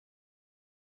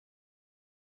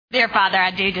Dear Father,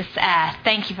 I do just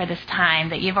thank you for this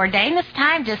time, that you've ordained this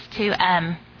time just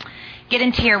to get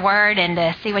into your word and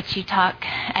to see what you talk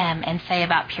and say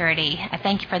about purity. I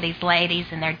thank you for these ladies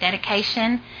and their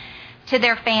dedication to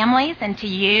their families and to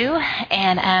you,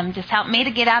 and just help me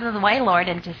to get out of the way, Lord,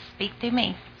 and just speak through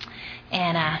me.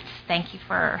 And just thank you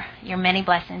for your many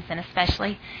blessings, and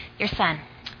especially your son.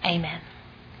 Amen.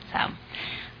 So,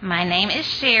 my name is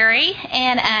Sherry,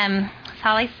 and as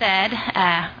Holly said,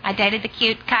 I dated the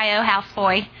cute Cayo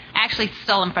houseboy. I actually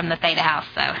stole him from the Theta house,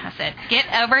 so I said, get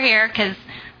over here, because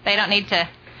they don't need to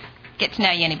get to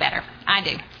know you any better. I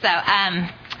do. So,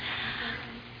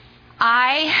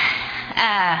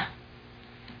 I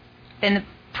been the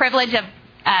privilege of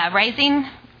raising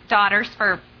daughters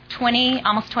for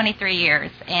almost 23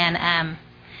 years, and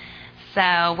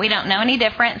so we don't know any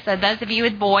different. So those of you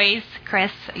with boys,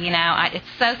 Chris, it's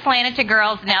so slanted to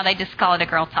girls, now they just call it a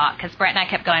girl talk, because Brett and I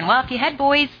kept going, well, if you had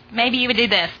boys, maybe you would do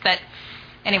this. But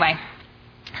anyway,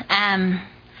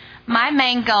 my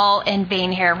main goal in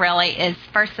being here really is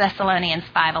 1 Thessalonians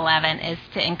 5:11, is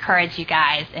to encourage you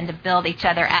guys and to build each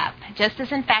other up, just as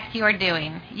in fact you are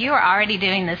doing. You are already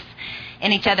doing this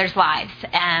in each other's lives.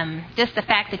 Just the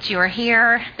fact that you are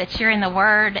here, that you're in the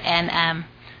Word, and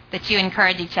that you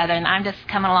encourage each other, and I'm just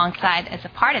coming alongside as a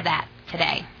part of that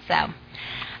today. So,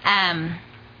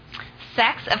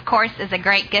 sex, of course, is a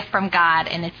great gift from God,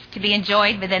 and it's to be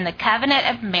enjoyed within the covenant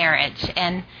of marriage.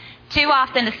 And too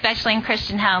often, especially in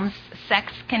Christian homes,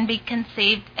 sex can be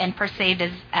conceived and perceived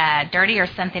as dirty or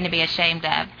something to be ashamed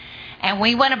of. And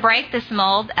we want to break this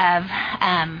mold of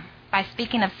by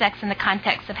speaking of sex in the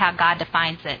context of how God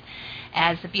defines it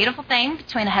as a beautiful thing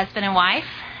between a husband and wife.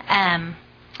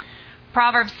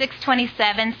 Proverbs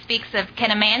 6:27 speaks of,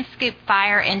 can a man scoop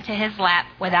fire into his lap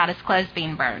without his clothes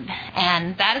being burned?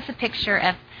 And that is a picture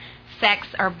of sex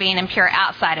or being impure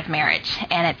outside of marriage.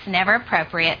 And it's never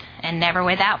appropriate, and never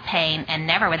without pain, and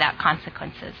never without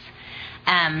consequences.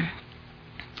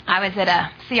 I was at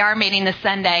a CR meeting this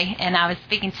Sunday, and I was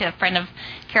speaking to a friend of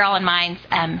Carol and mine's.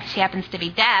 She happens to be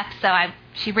deaf, so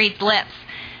she reads lips.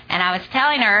 And I was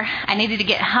telling her I needed to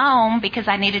get home because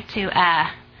I needed to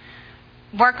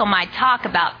work on my talk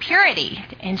about purity.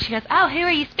 And she goes, oh, who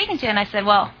are you speaking to? And I said,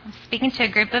 well, I'm speaking to a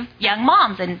group of young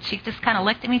moms. And she just kind of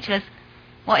looked at me. She goes,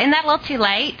 well, isn't that a little too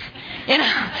late? And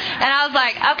I was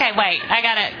like, okay, wait, I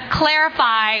got to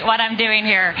clarify what I'm doing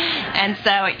here.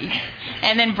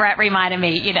 And then Brett reminded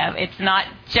me, it's not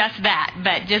just that,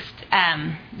 but just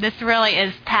this really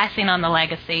is passing on the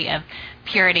legacy of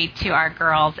purity to our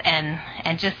girls, and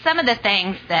just some of the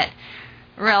things that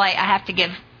really I have to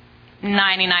give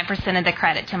 99% of the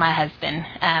credit to my husband.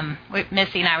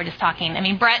 Missy and I were just talking. I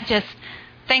mean, Brett just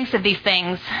thinks of these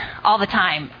things all the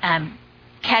time,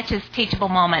 catches teachable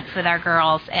moments with our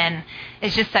girls, and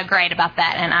is just so great about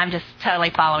that, and I'm just totally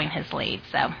following his lead.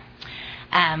 So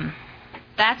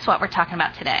that's what we're talking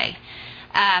about today.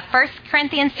 1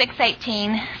 Corinthians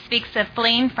 6:18 speaks of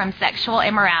fleeing from sexual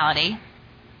immorality.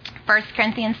 1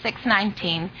 Corinthians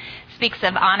 6:19 speaks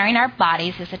of honoring our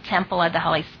bodies as a temple of the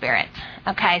Holy Spirit.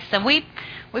 Okay, so we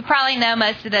probably know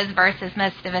most of those verses,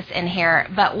 most of us in here,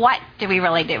 but what do we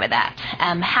really do with that?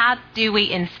 How do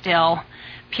we instill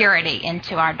purity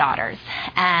into our daughters?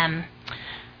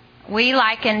 We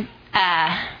liken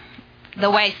the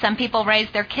way some people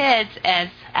raise their kids as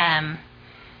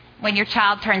when your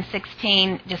child turns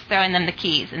 16, just throwing them the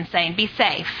keys and saying, be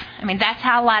safe. I mean, that's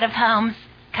how a lot of homes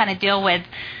kind of deal with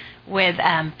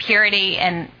purity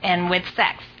and with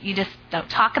sex. You just don't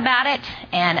talk about it,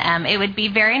 and it would be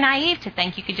very naive to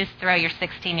think you could just throw your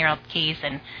 16-year-old keys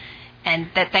and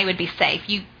that they would be safe.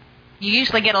 You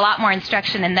usually get a lot more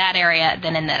instruction in that area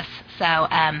than in this. So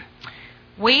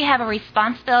we have a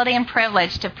responsibility and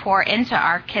privilege to pour into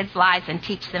our kids' lives and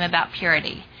teach them about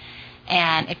purity.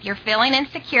 And if you're feeling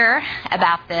insecure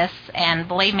about this, and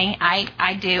believe me,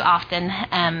 I do often,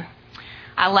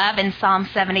 I love in Psalm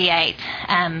 78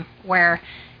 where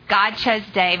God chose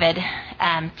David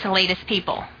to lead his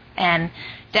people. And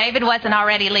David wasn't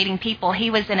already leading people. He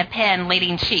was in a pen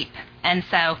leading sheep. And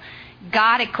so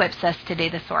God equips us to do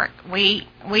this work. We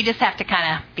just have to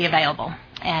kind of be available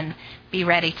and be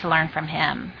ready to learn from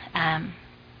him.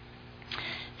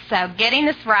 So getting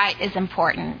this right is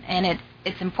important, and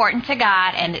it's important to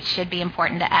God, and it should be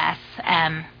important to us.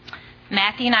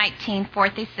 Matthew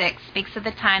 19:4-6 speaks of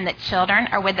the time that children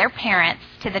are with their parents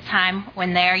to the time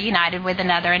when they are united with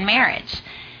another in marriage.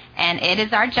 And it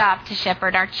is our job to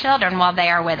shepherd our children while they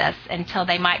are with us until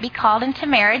they might be called into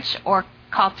marriage or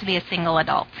called to be a single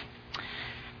adult.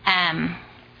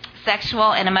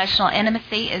 Sexual and emotional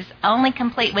intimacy is only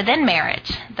complete within marriage.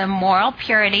 The moral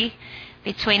purity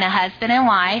between a husband and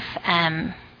wife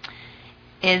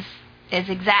is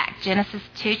exact. Genesis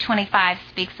 2:25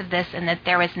 speaks of this, and that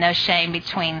there was no shame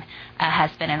between a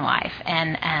husband and wife.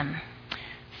 And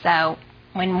so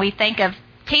when we think of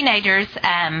teenagers,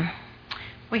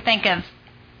 we think of,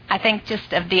 I think,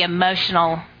 just of the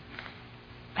emotional,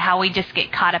 how we just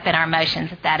get caught up in our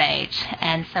emotions at that age.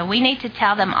 And so we need to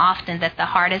tell them often that the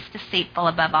heart is deceitful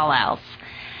above all else,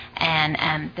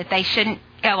 and that they shouldn't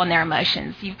go on their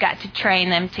emotions. You've got to train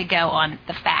them to go on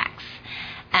the facts.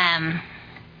 I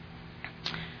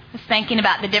was thinking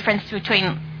about the difference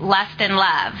between lust and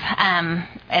love.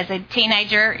 As a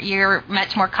teenager, you're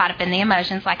much more caught up in the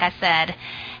emotions, like I said.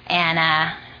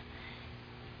 And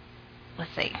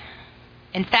let's see.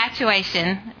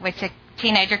 Infatuation, which a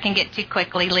teenager can get too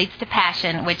quickly, leads to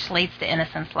passion, which leads to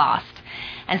innocence lost.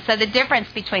 And so the difference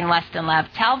between lust and love,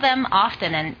 tell them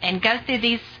often and go through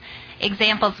these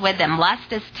examples with them.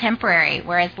 Lust is temporary,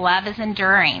 whereas love is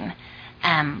enduring.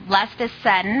 Lust is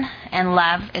sudden, and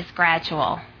love is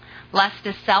gradual. Lust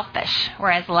is selfish,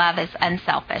 whereas love is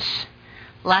unselfish.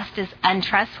 Lust is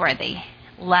untrustworthy.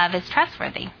 Love is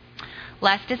trustworthy.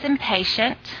 Lust is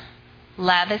impatient.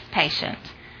 Love is patient.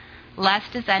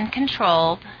 Lust is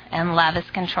uncontrolled, and love is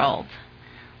controlled.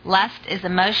 Lust is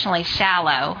emotionally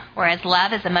shallow, whereas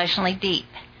love is emotionally deep.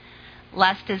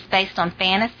 Lust is based on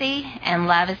fantasy, and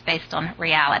love is based on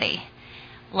reality.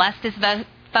 Lust is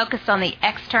focused on the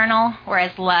external,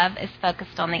 whereas love is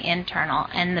focused on the internal.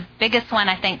 And the biggest one,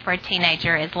 I think, for a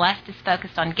teenager is lust is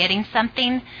focused on getting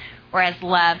something, whereas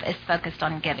love is focused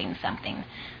on giving something.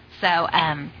 So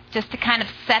just to kind of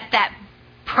set that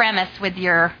premise with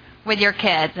your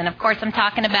kids. And, of course, I'm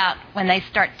talking about when they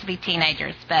start to be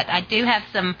teenagers. But I do have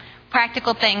some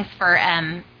practical things for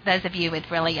those of you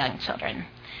with really young children.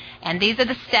 And these are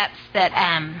the steps that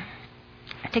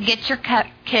to get your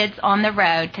kids on the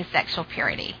road to sexual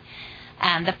purity.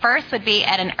 The first would be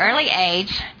at an early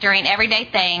age, during everyday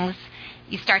things,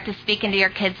 you start to speak into your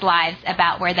kids' lives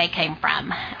about where they came from,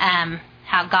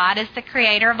 how God is the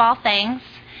creator of all things.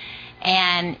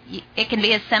 And it can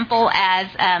be as simple as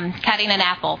cutting an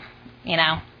apple,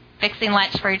 fixing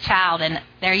lunch for your child, and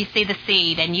there you see the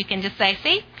seed, and you can just say,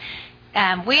 see,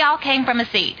 we all came from a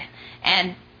seed.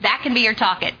 And that can be your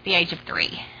talk at the age of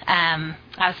 3.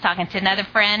 I was talking to another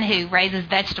friend who raises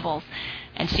vegetables,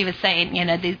 and she was saying,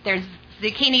 there's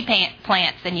zucchini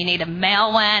plants, and you need a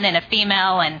male one and a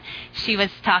female, and she was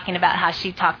talking about how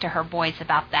she talked to her boys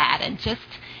about that. And just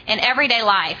in everyday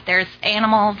life, there's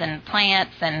animals and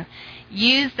plants, and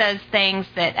use those things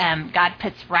that God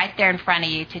puts right there in front of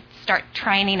you to start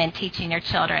training and teaching your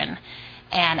children.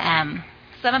 And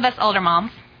some of us older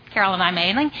moms, Carol and I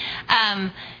mainly,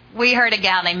 we heard a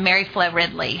gal named Mary Flo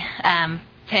Ridley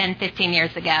 10, 15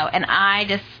 years ago, and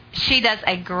she does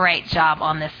a great job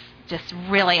on this, just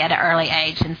really at an early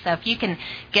age. And so if you can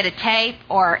get a tape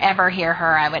or ever hear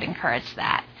her, I would encourage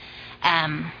that.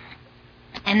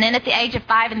 And then at the age of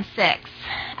 5 and 6,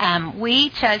 we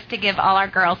chose to give all our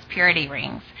girls purity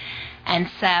rings. And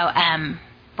so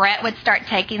Brett would start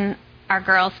taking our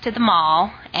girls to the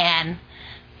mall, and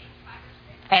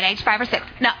at age 5 or 6.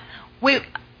 No,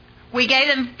 we gave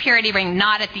them purity ring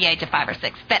not at the age of 5 or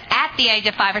 6, but at the age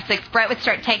of 5 or 6, Brett would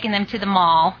start taking them to the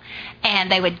mall,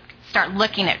 and they would start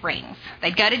looking at rings.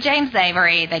 They'd go to James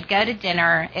Avery, they'd go to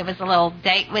dinner. It was a little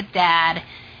date with Dad,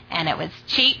 and it was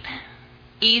cheap,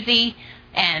 easy,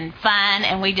 and fun,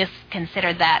 and we just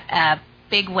considered that a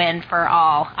big win for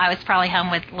all. I was probably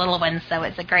home with little ones, so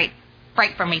it's a great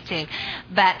break for me too.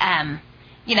 But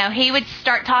he would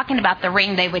start talking about the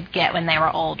ring they would get when they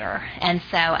were older, and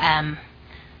so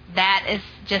that is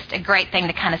just a great thing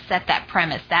to kind of set that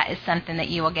premise. That is something that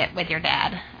you will get with your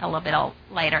dad a little bit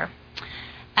later.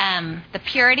 The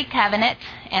Purity Covenant,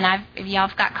 and y'all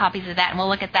have got copies of that, and we'll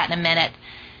look at that in a minute.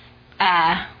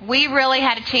 We really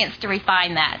had a chance to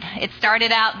refine that. It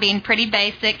started out being pretty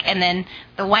basic, and then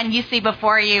the one you see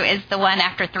before you is the one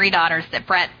after 3 daughters that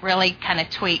Brett really kind of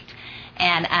tweaked.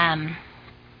 And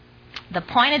the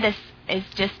point of this is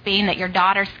just being that your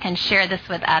daughters can share this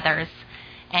with others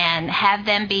and have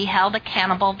them be held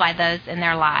accountable by those in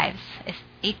their lives.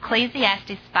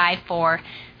 Ecclesiastes 5:4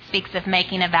 speaks of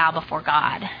making a vow before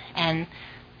God. And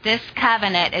this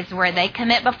covenant is where they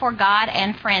commit before God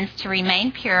and friends to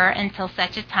remain pure until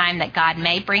such a time that God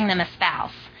may bring them a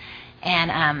spouse.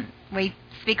 And we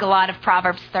speak a lot of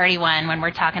Proverbs 31 when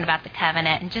we're talking about the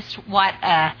covenant, and just what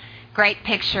a great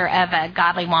picture of a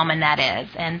godly woman that is.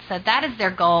 And so that is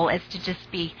their goal, is to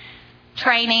just be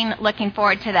training, looking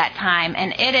forward to that time.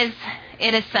 And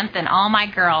it is something all my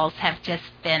girls have just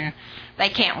been, they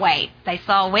can't wait. They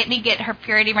saw Whitney get her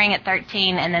purity ring at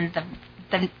 13, and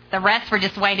then the rest were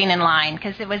just waiting in line,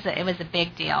 because it was a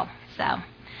big deal. So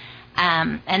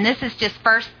And this is just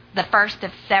the first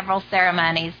of several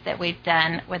ceremonies that we've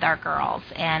done with our girls.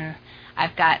 And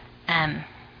I've got,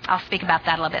 I'll speak about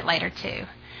that a little bit later too.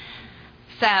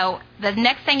 So the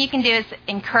next thing you can do is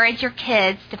encourage your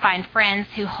kids to find friends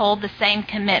who hold the same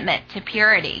commitment to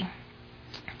purity.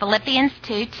 Philippians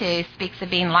 2:2 speaks of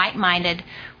being like-minded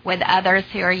with others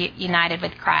who are united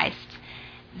with Christ.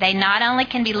 They not only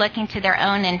can be looking to their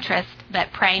own interest,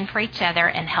 but praying for each other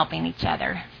and helping each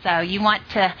other. So you want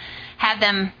to have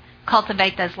them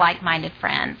cultivate those like-minded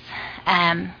friends.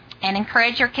 And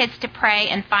encourage your kids to pray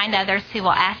and find others who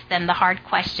will ask them the hard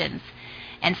questions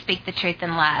and speak the truth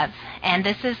in love. And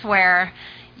this is where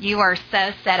you are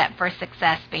so set up for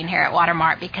success being here at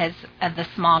Watermark because of the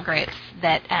small groups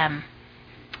that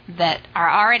are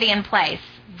already in place,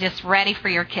 just ready for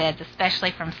your kids, especially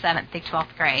from 7th through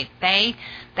 12th grade. They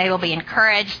will be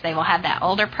encouraged. They will have that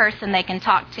older person they can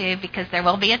talk to because there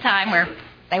will be a time where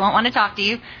they won't want to talk to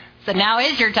you. So now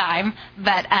is your time.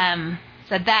 But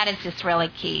so that is just really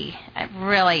key. I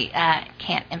really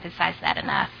can't emphasize that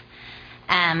enough.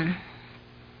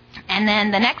 And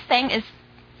then the next thing is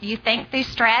you think through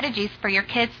strategies for your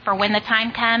kids for when the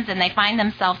time comes and they find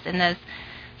themselves in those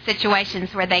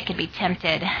situations where they could be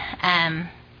tempted.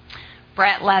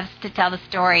 Brett loves to tell the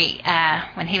story.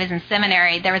 When he was in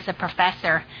seminary, there was a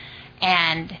professor,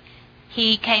 and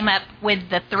he came up with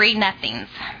the 3 nothings.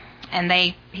 And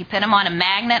he put them on a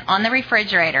magnet on the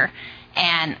refrigerator,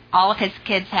 and all of his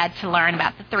kids had to learn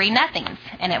about the 3 nothings.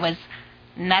 And it was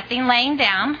nothing laying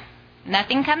down,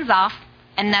 nothing comes off,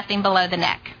 and nothing below the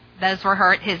neck. Those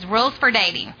were his rules for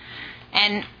dating.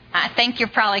 And I think you're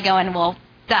probably going, well,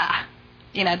 duh.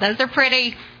 Those are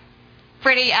pretty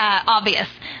obvious.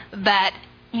 But,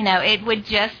 it would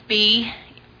just be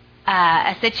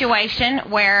a situation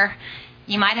where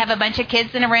you might have a bunch of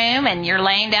kids in a room and you're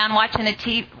laying down watching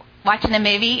a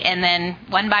movie, and then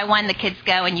one by one the kids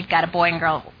go and you've got a boy and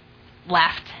girl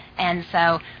left. And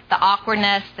so the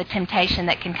awkwardness, the temptation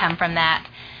that can come from that.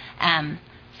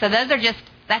 So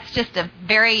that's just a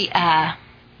very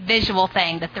visual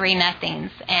thing, the 3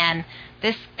 nothings. And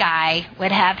this guy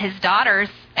would have his daughters,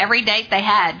 every date they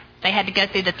had to go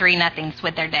through the 3 nothings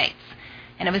with their dates.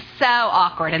 And it was so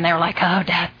awkward. And they were like, oh,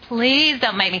 Dad, please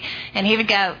don't make me. And he would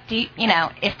go,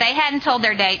 if they hadn't told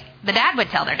their date, the dad would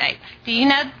tell their date, do you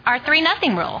know our 3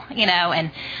 nothing rule?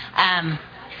 And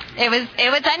it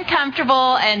was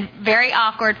uncomfortable and very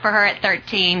awkward for her at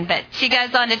 13. But she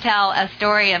goes on to tell a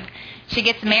story of she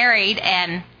gets married,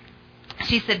 and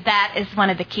she said that is one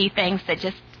of the key things that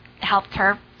just helped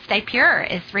her stay pure,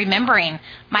 is remembering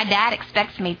my dad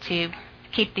expects me to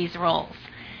keep these rules.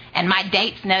 And my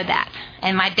dates know that.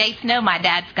 And my dates know my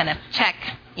dad's going to check,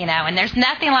 and there's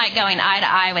nothing like going eye to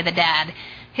eye with a dad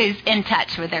who's in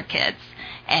touch with their kids.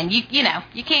 And you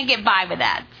can't get by with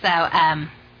that. So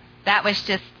that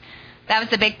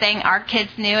was a big thing. Our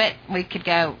kids knew it. We could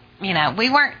go, we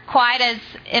weren't quite as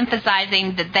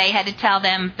emphasizing that they had to tell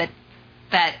them, but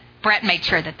Brett made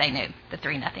sure that they knew the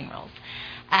 3 nothing rules.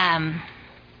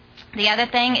 The other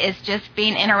thing is just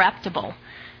being interruptible.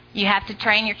 You have to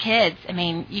train your kids.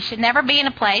 You should never be in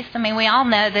a place, we all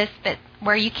know this, but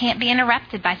where you can't be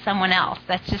interrupted by someone else.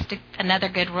 That's just another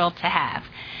good rule to have.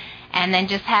 And then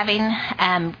just having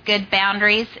good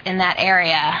boundaries in that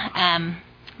area.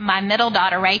 My middle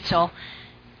daughter, Rachel,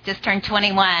 just turned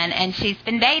 21, and she's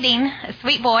been dating a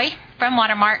sweet boy from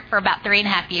Watermark for about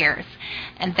 3.5 years.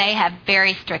 And they have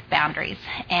very strict boundaries.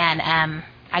 And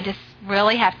I just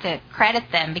really have to credit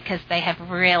them because they have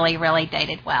really, really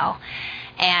dated well.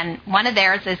 And one of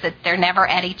theirs is that they're never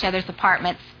at each other's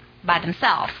apartments by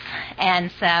themselves.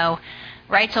 And so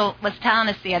Rachel was telling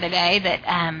us the other day that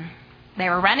they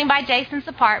were running by Jason's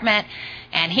apartment,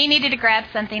 and he needed to grab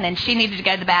something, and she needed to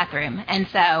go to the bathroom. And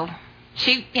so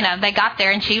they got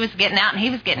there, and she was getting out, and he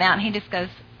was getting out, and he just goes,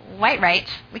 wait, Rach,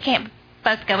 we can't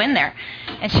both go in there.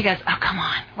 And she goes, oh, come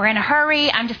on, we're in a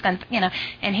hurry. I'm just going to,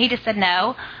 and he just said,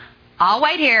 no, I'll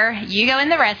wait here. You go in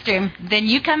the restroom, then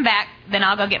you come back, then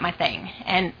I'll go get my thing.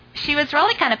 And she was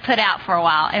really kind of put out for a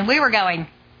while, and we were going,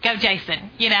 go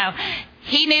Jason.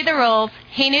 He knew the rules,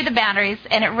 he knew the boundaries,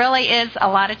 and it really is a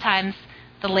lot of times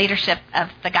the leadership of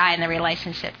the guy in the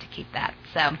relationship to keep that.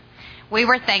 So we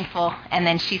were thankful, and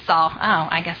then she saw, oh,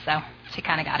 I guess so. She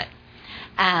kind of got it.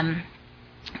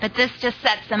 But this just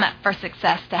sets them up for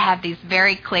success to have these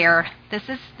very clear, this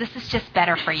is just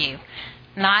better for you.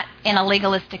 Not in a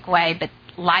legalistic way, but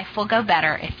life will go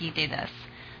better if you do this.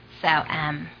 So,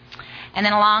 and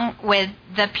then along with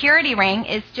the purity ring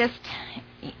is just,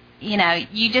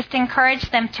 you just encourage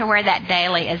them to wear that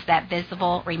daily as that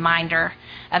visible reminder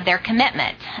of their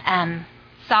commitment.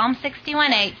 Psalm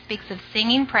 61:8 speaks of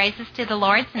singing praises to the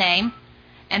Lord's name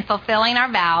and fulfilling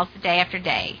our vows day after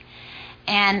day.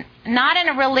 And not in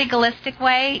a real legalistic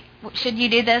way. Should you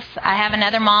do this? I have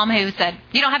another mom who said,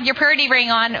 you don't have your purity ring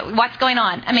on. What's going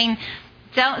on? I mean,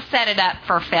 don't set it up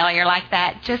for failure like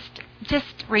that.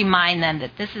 Just remind them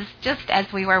that this is just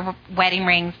as we wear wedding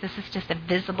rings. This is just a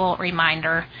visible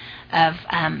reminder of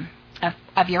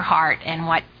your heart and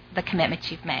what the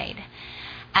commitments you've made.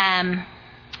 And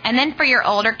then for your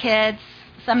older kids,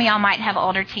 some of y'all might have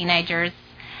older teenagers.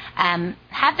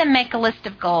 Have them make a list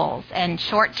of goals, and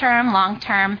short-term,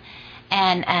 long-term,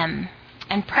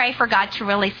 and pray for God to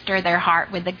really stir their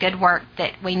heart with the good work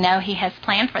that we know He has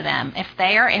planned for them. If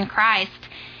they are in Christ,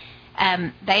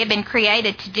 they have been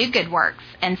created to do good works,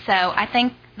 and so I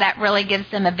think that really gives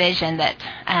them a vision that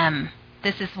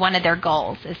this is one of their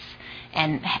goals,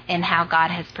 and how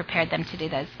God has prepared them to do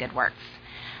those good works.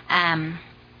 And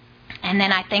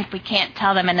then I think we can't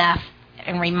tell them enough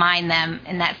and remind them.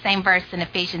 In that same verse in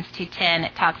Ephesians 2:10,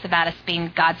 it talks about us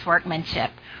being God's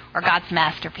workmanship or God's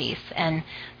masterpiece. And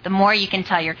the more you can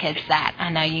tell your kids that, I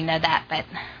know you know that, but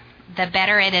the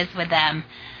better it is with them.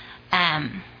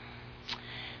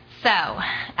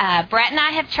 Brett and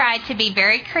I have tried to be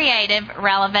very creative,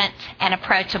 relevant, and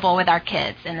approachable with our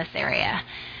kids in this area.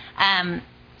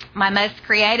 My most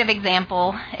creative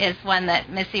example is one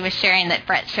that Missy was sharing that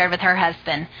Brett shared with her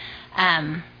husband.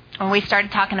 When we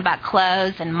started talking about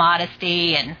clothes and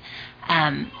modesty and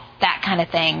that kind of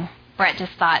thing, Brett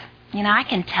just thought, I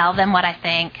can tell them what I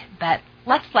think, but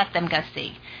let's let them go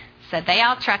see. So they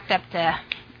all trucked up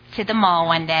to the mall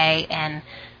one day, and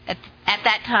at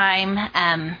that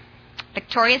time,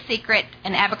 Victoria's Secret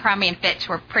and Abercrombie & Fitch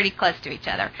were pretty close to each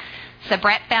other. So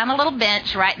Brett found a little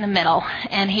bench right in the middle,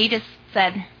 and he just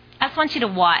said, I just want you to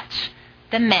watch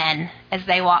the men as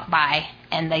they walk by,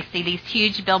 and they see these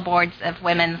huge billboards of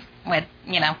women with,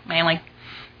 mainly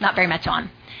not very much on.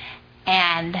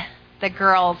 And the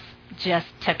girls just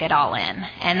took it all in.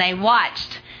 And they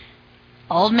watched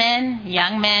old men,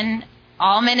 young men,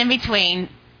 all men in between,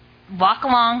 walk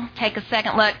along, take a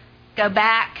second look, go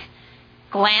back,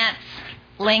 glance,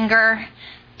 linger,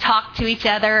 talk to each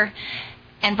other.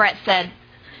 And Brett said,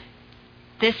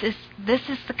 this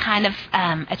is the kind of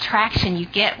attraction you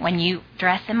get when you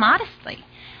dress immodestly.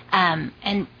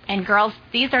 And girls,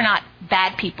 these are not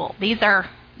bad people. These are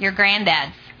your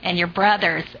granddads and your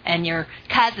brothers and your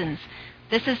cousins.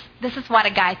 This is what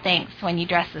a guy thinks when you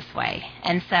dress this way.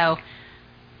 And so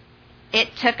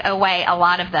it took away a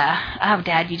lot of the, oh,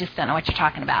 Dad, you just don't know what you're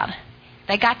talking about.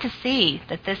 They got to see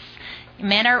that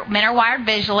men are wired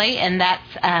visually, and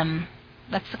that's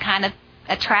the kind of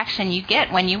attraction you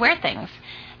get when you wear things.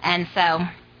 And so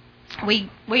we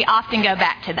often go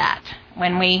back to that.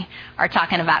 When we are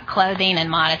talking about clothing and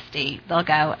modesty, they'll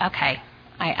go, okay,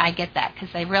 I get that,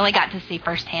 because they really got to see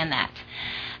firsthand that.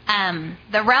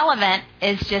 The relevant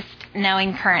is just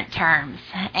knowing current terms.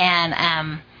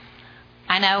 And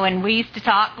I know when we used to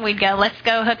talk, we'd go, let's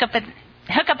go hook up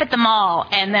at the mall.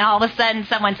 And then all of a sudden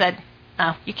someone said,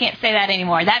 oh, you can't say that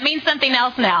anymore. That means something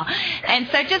else now. And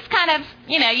so just kind of,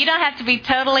 you don't have to be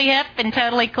totally hip and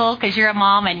totally cool, because you're a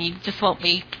mom and you just won't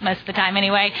be most of the time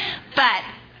anyway. But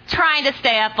trying to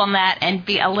stay up on that and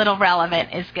be a little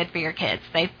relevant is good for your kids.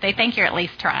 They think you're at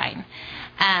least trying.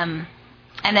 And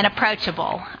then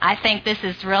approachable. I think this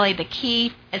is really the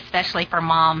key, especially for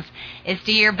moms, is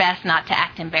do your best not to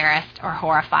act embarrassed or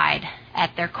horrified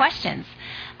at their questions.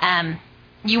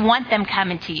 You want them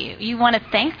coming to you. You want to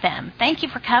thank them. Thank you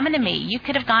for coming to me. You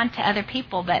could have gone to other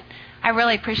people, but I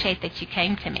really appreciate that you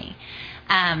came to me.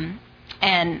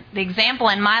 And the example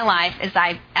in my life is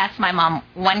I asked my mom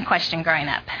one question growing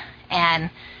up.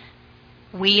 And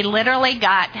we literally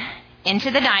got into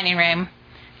the dining room,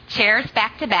 chairs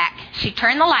back to back. She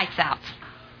turned the lights out.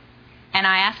 And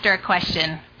I asked her a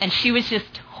question, and she was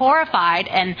just horrified.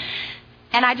 And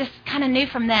I just kind of knew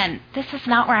from then, this is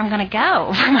not where I'm going to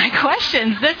go for my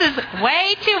questions. This is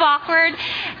way too awkward.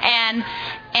 And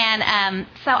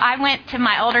so I went to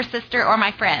my older sister or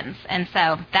my friends, and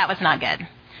so that was not good.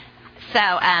 So,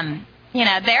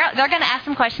 they're going to ask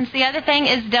some questions. The other thing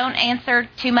is don't answer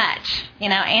too much.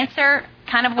 Answer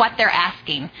kind of what they're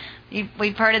asking.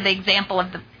 We've heard of the example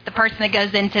of the person that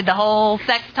goes into the whole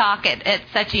sex talk at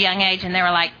such a young age, and they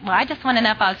were like, well, I just want to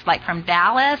know if I was from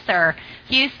Dallas or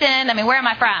Houston. I mean, where am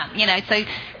I from? So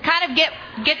kind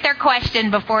of get their question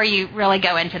before you really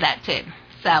go into that too.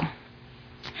 So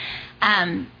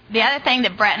the other thing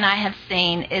that Brett and I have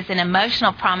seen is an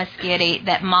emotional promiscuity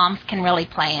that moms can really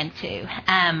play into.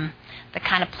 The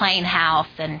kind of playing house,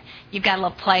 and you've got a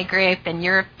little play group, and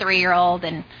your 3-year-old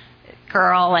and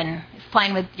girl and is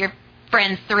playing with your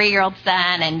friend's 3-year-old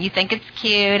son, and you think it's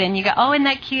cute, and you go, oh, isn't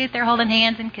that cute? They're holding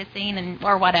hands and kissing and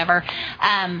or whatever.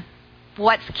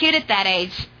 What's cute at that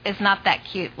age is not that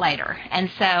cute later. And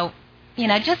so,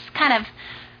 just kind of,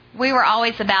 we were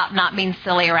always about not being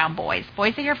silly around boys.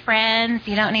 Boys are your friends.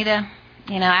 You don't need to,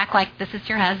 act like this is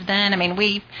your husband. I mean,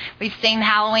 we've seen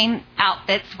Halloween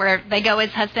outfits where they go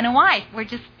as husband and wife. We're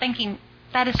just thinking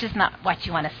that is just not what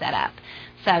you want to set up.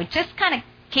 So just kind of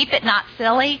keep it not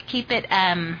silly. Keep it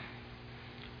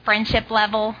friendship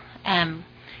level.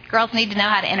 Girls need to know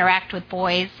how to interact with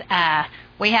boys.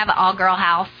 We have an all-girl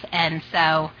house, and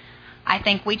so I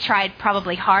think we tried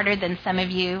probably harder than some of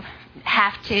you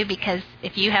have to, because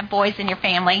if you have boys in your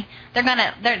family, they're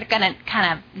gonna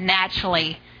kind of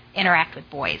naturally interact with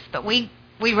boys. But we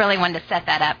really wanted to set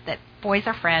that up, that boys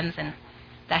are friends, and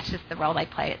that's just the role they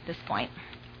play at this point.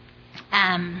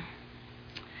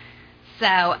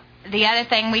 So the other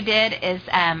thing we did is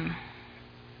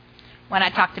when I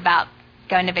talked about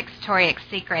going to Victoria's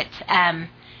Secret,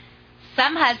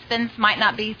 some husbands might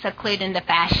not be so clued into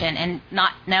fashion and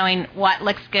not knowing what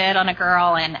looks good on a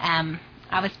girl, and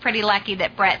I was pretty lucky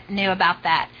that Brett knew about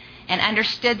that and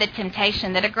understood the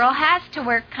temptation that a girl has to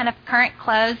wear kind of current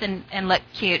clothes and look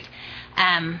cute.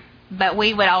 But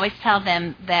we would always tell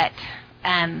them that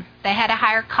they had a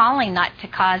higher calling not to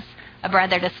cause a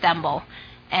brother to stumble.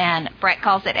 And Brett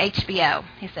calls it HBO.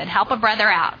 He said, help a brother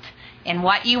out in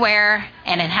what you wear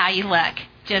and in how you look.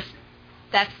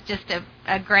 That's just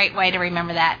a great way to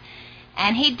remember that.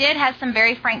 And he did have some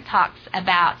very frank talks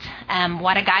about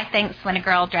what a guy thinks when a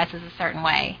girl dresses a certain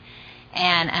way.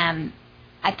 And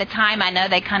at the time, I know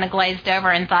they kind of glazed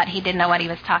over and thought he didn't know what he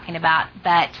was talking about,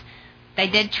 but they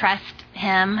did trust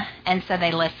him, and so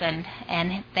they listened,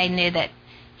 and they knew that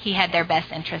he had their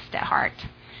best interest at heart.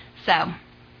 So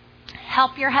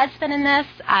help your husband in this.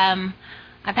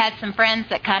 I've had some friends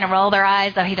that kind of roll their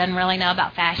eyes, oh, he doesn't really know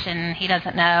about fashion, he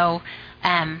doesn't know.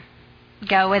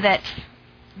 Go with it.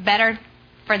 Better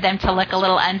for them to look a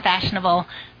little unfashionable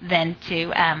than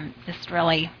to just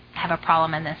really have a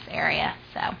problem in this area.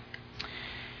 So,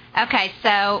 okay,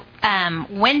 so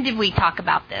when did we talk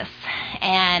about this?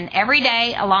 And every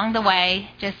day along the way,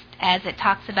 just as it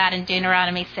talks about in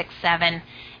Deuteronomy 6:7,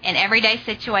 in everyday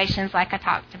situations like I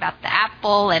talked about the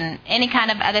apple and any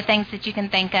kind of other things that you can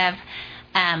think of,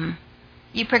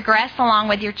 you progress along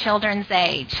with your children's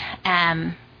age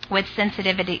with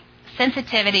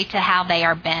sensitivity to how they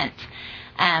are bent.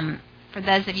 For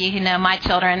those of you who know my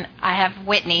children, I have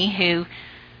Whitney, who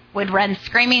would run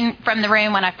screaming from the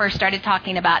room when I first started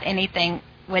talking about anything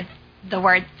with the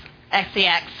word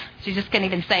sex. She just couldn't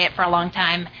even say it for a long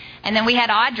time. And then we had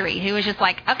Audrey, who was just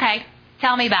like, okay,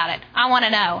 tell me about it. I want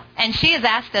to know. And she has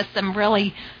asked us some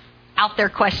really out there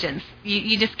questions.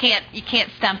 You just can't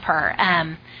stump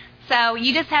her. So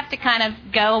you just have to kind of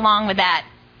go along with that,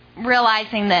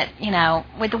 realizing that,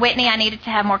 with Whitney, I needed to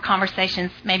have more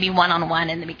conversations, maybe one-on-one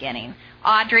in the beginning.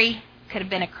 Audrey could have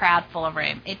been a crowd full of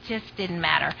room. It just didn't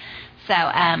matter. So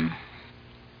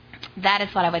that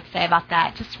is what I would say about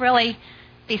that. Just really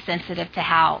be sensitive to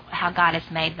how God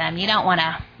has made them. You don't want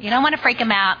to freak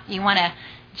them out. You want to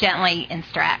gently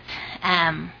instruct.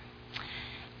 And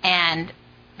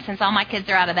since all my kids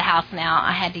are out of the house now,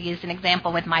 I had to use an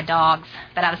example with my dogs.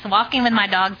 But I was walking with my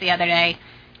dogs the other day.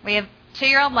 We have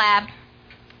 2-year-old lab,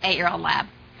 8-year-old lab.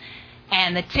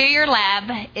 And the 2-year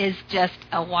lab is just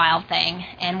a wild thing.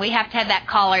 And we have to have that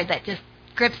collar that just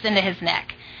grips into his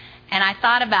neck. And I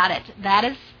thought about it. That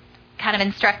is kind of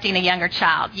instructing a younger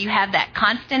child. You have that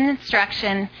constant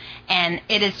instruction, and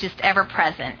it is just ever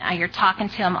present. You're talking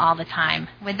to him all the time.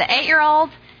 With the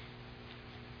 8-year-old,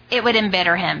 it would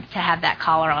embitter him to have that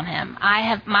collar on him.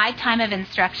 My time of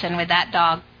instruction with that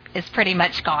dog is pretty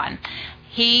much gone.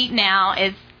 He now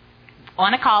is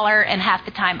on a collar and half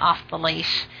the time off the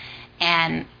leash.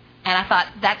 And I thought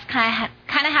that's kind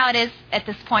of how it is at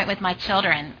this point with my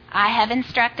children. I have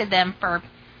instructed them for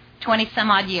 20 some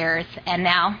odd years, and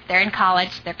now they're in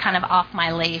college. They're kind of off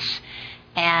my leash.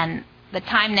 And the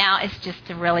time now is just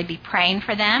to really be praying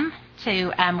for them,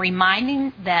 to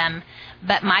reminding them,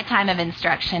 but my time of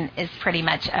instruction is pretty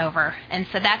much over. And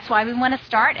so that's why we want to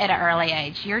start at an early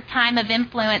age. Your time of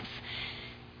influence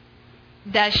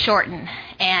does shorten,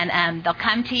 and they'll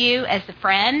come to you as a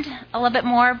friend a little bit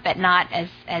more, but not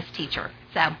as teacher.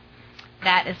 So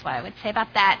that is what I would say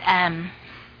about that.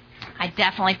 I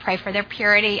definitely pray for their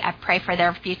purity. I pray for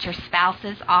their future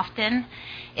spouses often,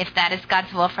 if that is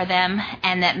God's will for them,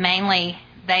 and that mainly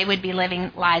they would be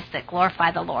living lives that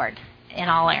glorify the Lord in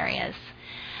all areas.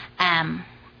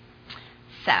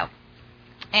 So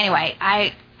anyway,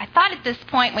 I thought at this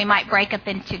point we might break up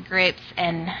into groups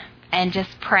and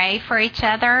just pray for each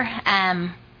other.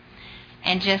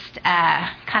 and just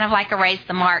kind of like erase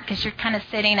the mark, because you're kind of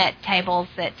sitting at tables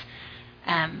that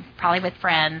probably with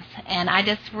friends. And I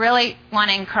just really want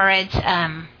to encourage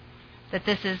that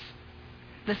this is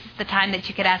the time that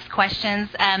you could ask questions.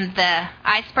 The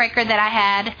icebreaker that I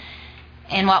had,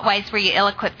 in what ways were you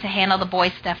ill-equipped to handle the boy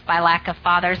stuff by lack of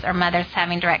fathers or mothers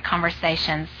having direct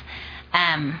conversations?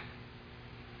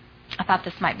 I thought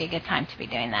this might be a good time to be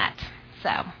doing that.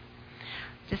 So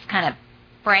just kind of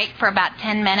break for about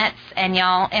 10 minutes, and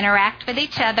y'all interact with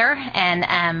each other,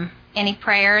 and any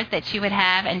prayer that you would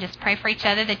have, and just pray for each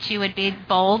other that you would be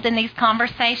bold in these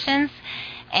conversations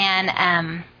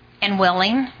and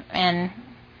willing, and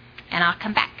I'll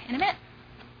come back in a minute.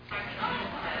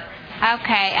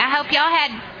 Okay, I hope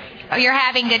you're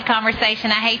having good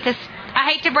conversation. I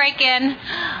hate to break in.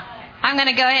 I'm going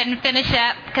to go ahead and finish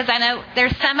up, because I know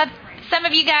there's some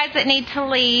of you guys that need to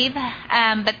leave,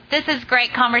 but this is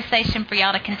great conversation for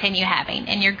y'all to continue having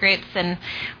in your groups and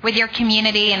with your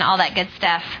community and all that good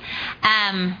stuff.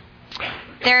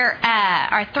 There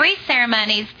are 3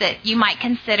 ceremonies that you might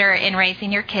consider in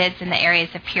raising your kids in the areas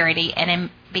of purity and in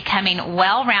becoming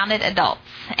well-rounded adults.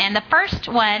 And the first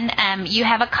one, you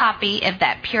have a copy of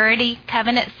that purity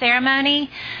covenant ceremony.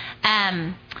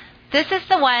 This is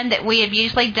the one that we have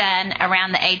usually done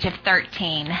around the age of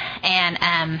 13.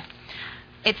 And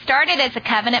it started as a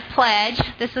covenant pledge.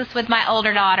 This was with my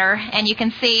older daughter, and you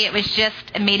can see it was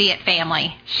just immediate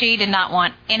family. She did not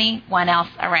want anyone else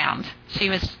around. She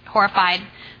was horrified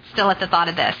still at the thought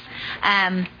of this.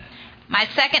 My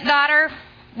second daughter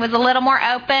was a little more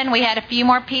open. We had a few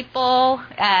more people.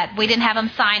 We didn't have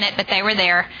them sign it, but they were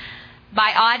there.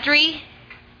 By Audrey,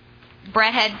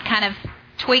 Brett had kind of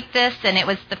tweaked this, and it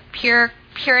was the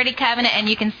purity covenant, and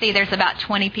you can see there's about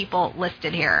 20 people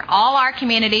listed here. All our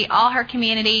community, all her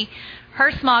community,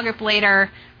 her small group leader,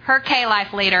 her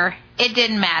K-Life leader. It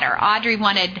didn't matter. Audrey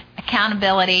wanted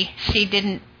accountability. She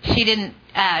didn't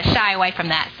shy away from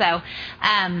that. So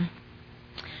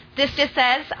this just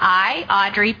says, I,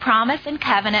 Audrey, promise and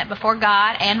covenant before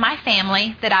God and my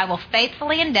family that I will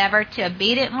faithfully endeavor to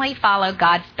obediently follow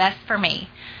God's best for me.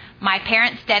 My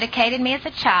parents dedicated me as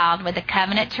a child with a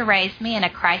covenant to raise me in a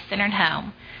Christ-centered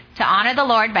home, to honor the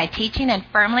Lord by teaching and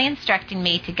firmly instructing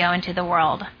me to go into the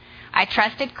world. I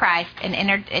trusted Christ and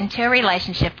entered into a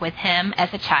relationship with Him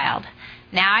as a child.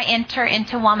 Now I enter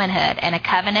into womanhood and a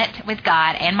covenant with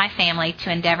God and my family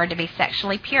to endeavor to be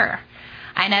sexually pure.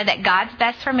 I know that God's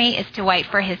best for me is to wait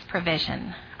for His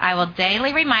provision. I will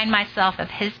daily remind myself of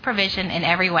His provision in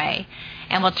every way,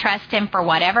 and will trust Him for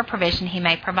whatever provision He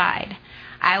may provide.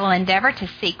 I will endeavor to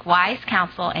seek wise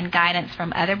counsel and guidance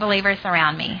from other believers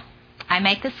around me. I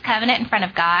make this covenant in front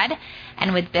of God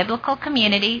and with biblical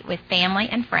community, with family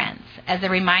and friends, as a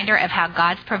reminder of how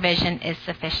God's provision is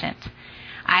sufficient.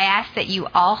 I ask that you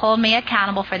all hold me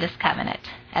accountable for this covenant.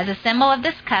 As a symbol of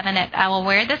this covenant, I will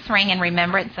wear this ring in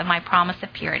remembrance of my promise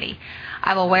of purity.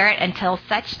 I will wear it until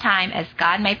such time as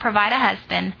God may provide a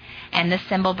husband and this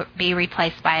symbol be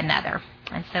replaced by another.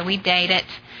 And so we date it,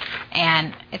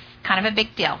 and it's kind of a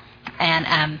big deal.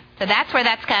 And so that's where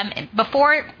that's come.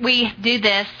 Before we do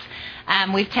this,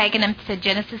 we've taken them to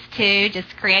Genesis 2,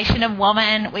 just creation of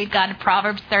woman. We've gone to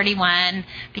Proverbs 31,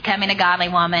 becoming a godly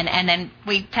woman. And then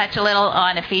we touch a little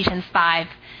on Ephesians 5,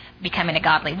 becoming a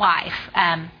godly wife.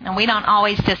 And we don't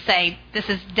always just say, this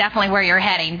is definitely where you're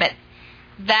heading, but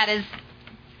that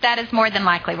is more than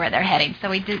likely where they're heading. So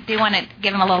we do want to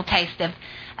give them a little taste of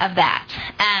that.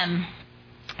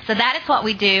 So that is what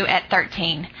we do at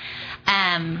 13.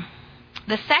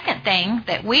 The second thing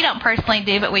that we don't personally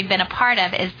do, but we've been a part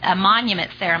of, is a monument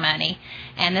ceremony.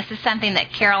 And this is something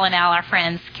that Carol and Al, our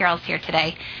friends, Carol's here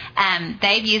today,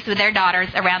 they've used with their daughters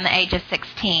around the age of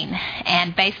 16.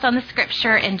 And based on the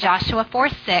scripture in Joshua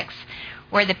 4:6,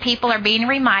 where the people are being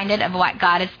reminded of what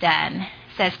God has done,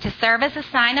 it says, to serve as a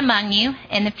sign among you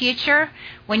in the future,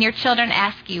 when your children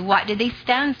ask you, what do these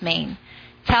stones mean?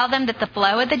 Tell them that the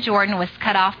flow of the Jordan was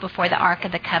cut off before the ark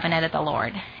of the covenant of the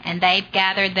Lord. And they've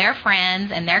gathered their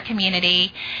friends and their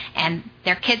community and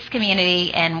their kids'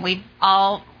 community, and we've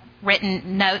all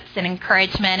written notes and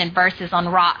encouragement and verses on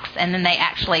rocks, and then they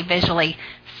actually visually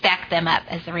stack them up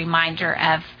as a reminder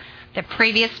of the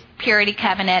previous purity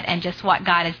covenant and just what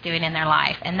God is doing in their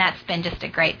life. And that's been just a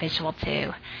great visual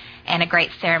too, and a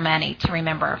great ceremony to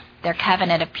remember their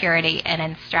covenant of purity and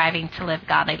in striving to live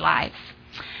godly lives.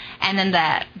 And then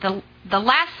the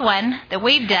last one that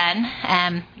we've done,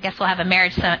 I guess we'll have a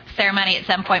marriage ceremony at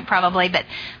some point probably, but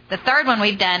the third one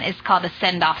we've done is called a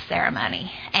send-off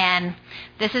ceremony. And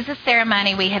this is a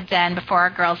ceremony we have done before our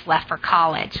girls left for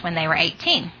college when they were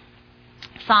 18.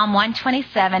 Psalm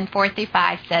 127, 4 through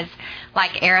 5 says,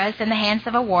 like arrows in the hands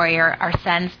of a warrior are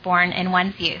sons born in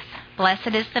one's youth.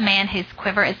 Blessed is the man whose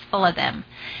quiver is full of them.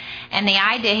 And the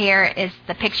idea here is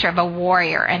the picture of a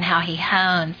warrior and how he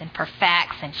hones and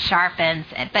perfects and sharpens,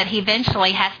 but he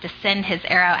eventually has to send his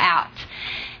arrow out.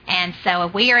 And so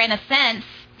we are, in a sense,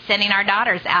 sending our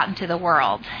daughters out into the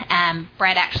world.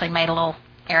 Brett actually made a little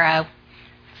arrow.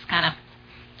 It's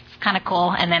kind of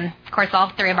cool. And then, of course, all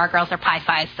three of our girls are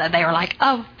Pi-Phis, so they were like,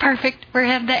 oh, perfect. We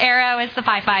have the arrow. It's the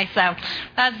Pi-Phi. So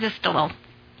that's just a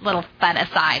little fun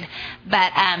aside.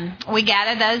 But we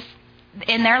gather those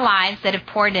in their lives that have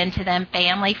poured into them,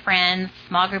 family, friends,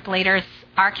 small group leaders,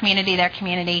 our community, their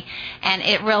community, and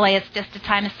it really is just a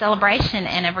time of celebration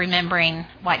and of remembering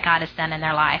what God has done in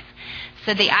their life.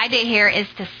 So the idea here is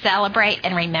to celebrate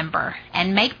and remember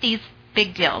and make these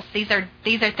big deals. These are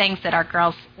things that our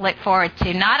girls look forward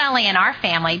to, not only in our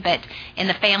family, but in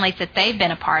the families that they've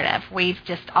been a part of. We've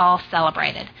just all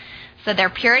celebrated. So their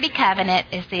purity covenant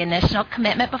is the initial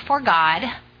commitment before God.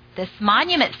 This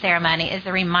monument ceremony is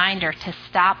a reminder to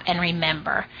stop and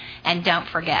remember and don't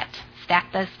forget.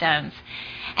 Stack those stones.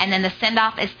 And then the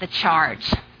send-off is the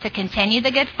charge to continue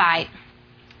the good fight,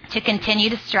 to continue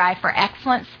to strive for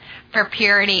excellence, for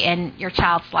purity in your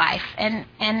child's life. And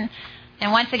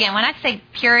once again, when I say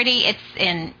purity, it's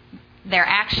in their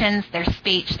actions, their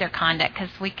speech, their conduct, because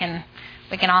we can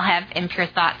all have impure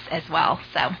thoughts as well.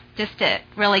 So just to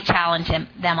really challenge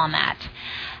them on that.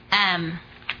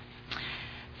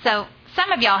 So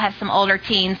some of y'all have some older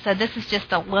teens, so this is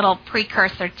just a little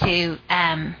precursor to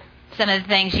some of the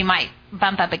things you might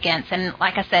bump up against. And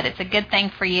like I said, it's a good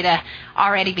thing for you to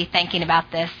already be thinking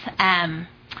about this.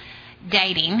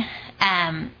 Dating.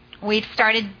 We've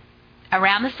started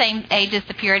around the same age as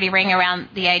the purity ring, around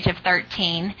the age of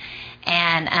 13.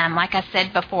 And like I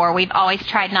said before, we've always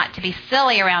tried not to be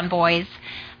silly around boys.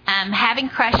 Having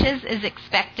crushes is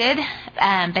expected,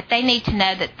 but they need to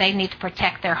know that they need to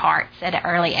protect their hearts at an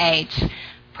early age.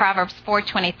 Proverbs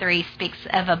 4:23 speaks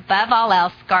of, above all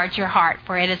else, guard your heart,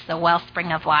 for it is the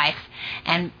wellspring of life.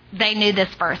 And they knew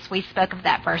this verse. We spoke of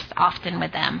that verse often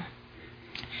with them.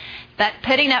 But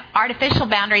putting up artificial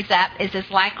boundaries up is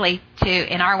as likely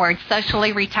to, in our words,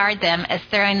 socially retard them as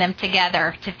throwing them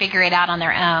together to figure it out on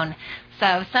their own.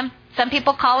 So some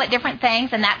people call it different things,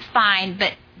 and that's fine,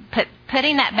 but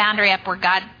putting that boundary up where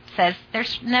God says,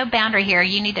 there's no boundary here,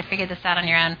 you need to figure this out on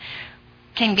your own,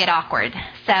 can get awkward.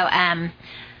 So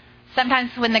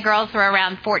sometimes when the girls were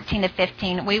around 14 to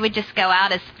 15, we would just go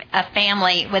out as a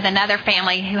family with another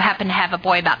family who happened to have a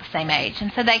boy about the same age.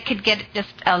 And so they could get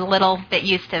just a little bit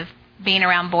used to being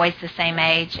around boys the same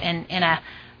age and in a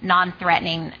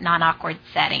non-threatening, non-awkward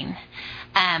setting.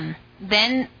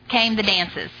 Then came the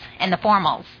dances and the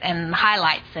formals and the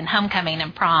highlights and homecoming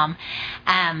and prom.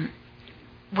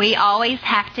 We always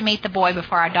have to meet the boy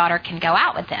before our daughter can go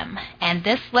out with him. And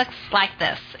this looks like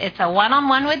this. It's a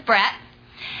one-on-one with Brett.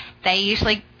 They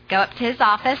usually go up to his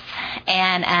office,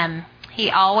 and he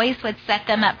always would set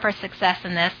them up for success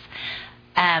in this.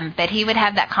 But he would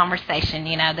have that conversation,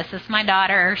 this is my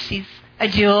daughter, she's a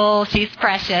jewel, she's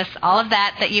precious, all of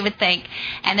that you would think.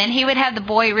 And then he would have the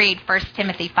boy read 1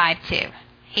 Timothy 5:2.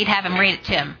 He'd have him read it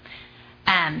to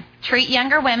him. Treat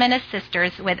younger women as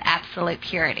sisters with absolute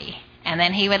purity. And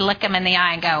then he would look them in the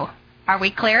eye and go, are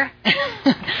we clear?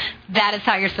 That is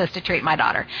how you're supposed to treat my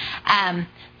daughter.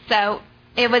 So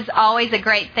it was always a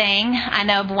great thing. I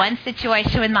know of one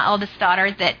situation with my oldest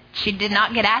daughter that she did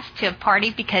not get asked to a party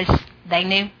because they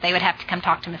knew they would have to come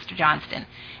talk to Mr. Johnston.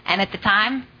 And at the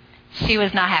time, she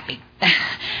was not happy.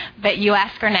 But you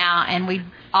ask her now, and we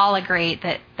all agree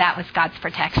that that was God's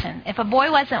protection. If a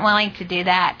boy wasn't willing to do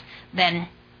that, then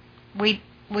we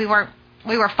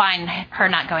were fine her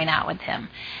not going out with him.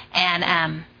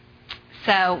 And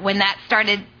so when that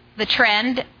started the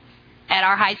trend at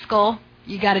our high school,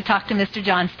 you got to talk to Mr.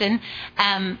 Johnston.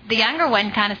 The younger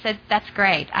one kind of said, that's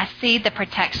great. I see the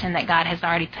protection that God has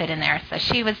already put in there. So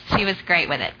she was great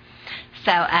with it.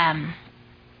 So, and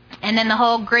then the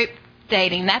whole group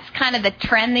dating, that's kind of the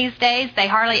trend these days. They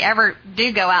hardly ever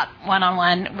do go out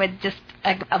one-on-one with just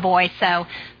a boy. So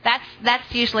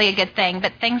that's usually a good thing.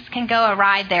 But things can go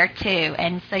awry there too.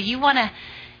 And so you want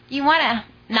to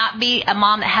not be a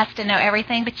mom that has to know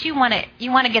everything, but you want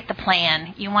to get the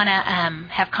plan. You want to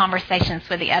have conversations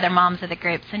with the other moms of the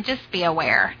groups and just be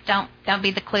aware. Don't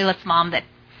be the clueless mom that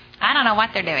I don't know what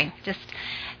they're doing.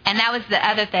 And that was the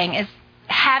other thing, is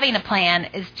having a plan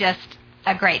is just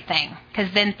a great thing,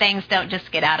 because then things don't just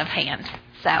get out of hand.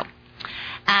 So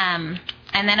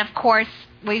And then, of course,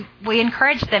 we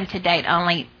encourage them to date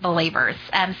only believers,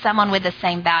 someone with the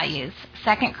same values.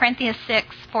 2 Corinthians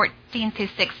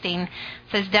 6:14-16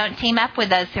 says, "Don't team up with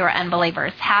those who are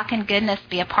unbelievers. How can goodness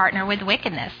be a partner with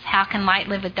wickedness? How can light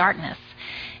live with darkness?"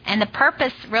 And the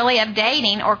purpose really of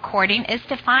dating or courting is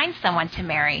to find someone to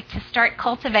marry, to start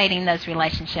cultivating those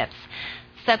relationships.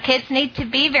 So kids need to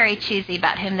be very choosy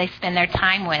about whom they spend their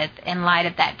time with in light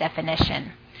of that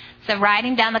definition. So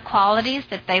writing down the qualities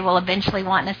that they will eventually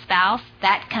want in a spouse,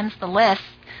 that comes the list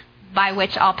by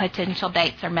which all potential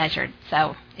dates are measured.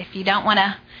 So if you don't want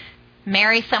to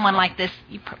marry someone like this,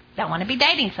 you don't want to be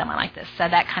dating someone like this. So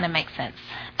that kind of makes sense.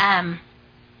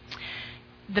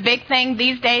 The big thing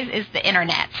these days is the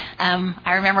internet.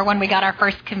 I remember when we got our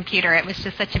first computer, it was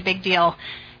just such a big deal.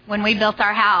 When we built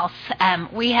our house,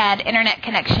 we had internet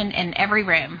connection in every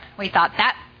room. We thought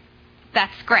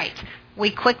that's great. We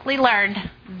quickly learned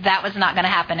that was not going to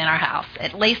happen in our house,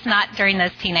 at least not during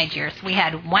those teenage years. We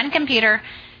had one computer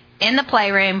in the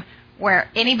playroom where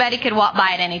anybody could walk by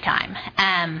at any time,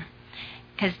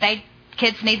 because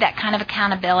kids need that kind of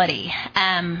accountability.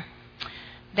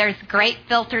 There's great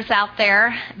filters out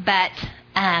there, but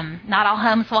not all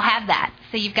homes will have that.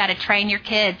 So you've got to train your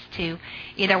kids to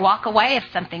either walk away if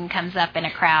something comes up in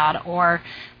a crowd, or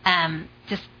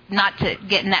just not to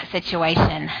get in that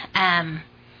situation.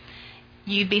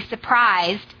 You'd be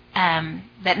surprised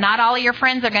that not all of your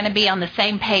friends are going to be on the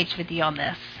same page with you on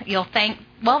this. You'll think,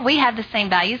 well, we have the same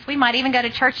values. We might even go to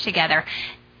church together.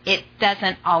 It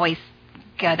doesn't always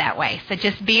go that way. So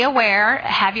just be aware.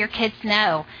 Have your kids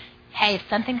know, hey, if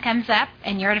something comes up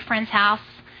and you're at a friend's house,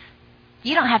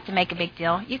 you don't have to make a big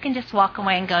deal. You can just walk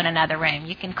away and go in another room.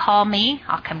 You can call me.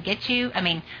 I'll come get you. I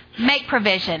mean, make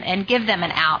provision and give them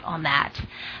an out on that.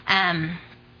 And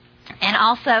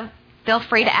also, feel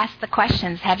free to ask the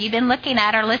questions. Have you been looking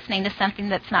at or listening to something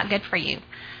that's not good for you?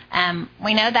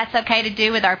 We know that's okay to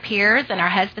do with our peers, and our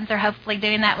husbands are hopefully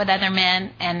doing that with other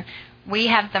men, and we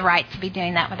have the right to be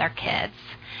doing that with our kids.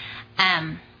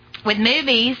 With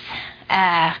movies,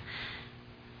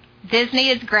 Disney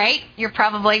is great. You're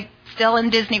probably still in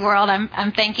Disney World,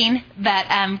 I'm thinking, but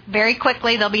very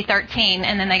quickly they'll be 13,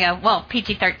 and then they go, well,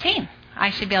 PG-13. I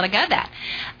should be able to go that.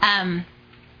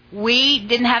 We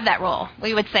didn't have that rule.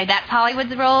 We would say that's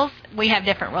Hollywood's rules. We have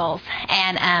different rules.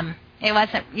 And it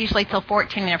wasn't usually till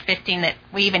 14 or 15 that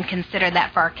we even considered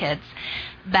that for our kids.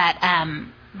 But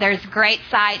there's great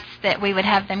sites that we would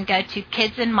have them go to.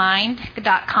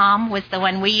 Kidsinmind.com was the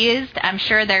one we used. I'm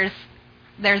sure there's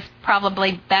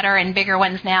probably better and bigger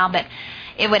ones now, but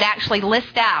it would actually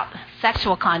list out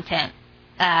sexual content,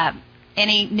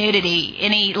 any nudity,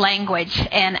 any language,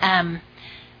 and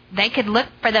they could look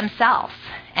for themselves.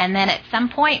 And then at some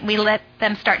point, we let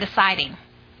them start deciding.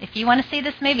 If you want to see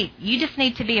this movie, you just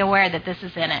need to be aware that this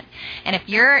is in it. And if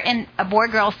you're in a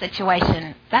boy-girl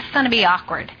situation, that's going to be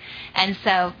awkward. And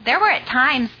so there were at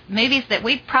times movies that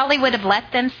we probably would have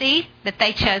let them see that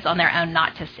they chose on their own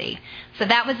not to see. So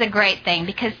that was a great thing,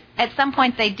 because at some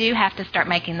point they do have to start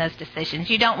making those decisions.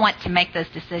 You don't want to make those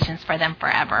decisions for them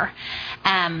forever.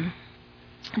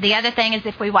 The other thing is,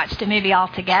 if we watched a movie all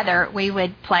together, we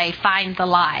would play Find the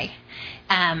Lie.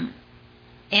 In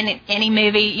any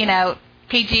movie,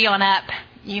 PG on up,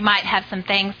 you might have some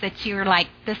things that you're like,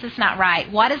 this is not right.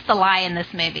 What is the lie in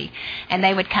this movie? And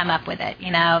they would come up with it.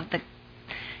 The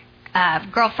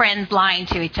girlfriends lying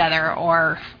to each other,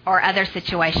 or other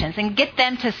situations, and get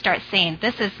them to start seeing,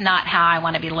 this is not how I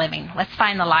want to be living. Let's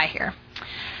find the lie here.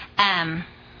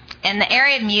 In the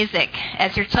area of music,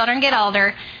 as your children get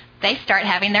older, they start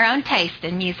having their own taste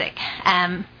in music.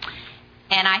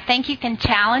 And I think you can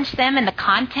challenge them in the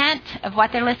content of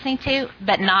what they're listening to,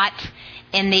 but not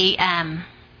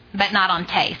on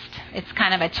taste. It's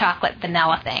kind of a chocolate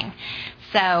vanilla thing.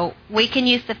 So we can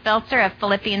use the filter of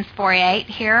Philippians 4:8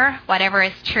 here. Whatever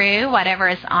is true, whatever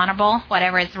is honorable,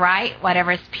 whatever is right,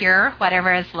 whatever is pure,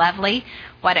 whatever is lovely,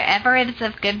 whatever is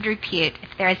of good repute,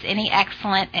 if there is any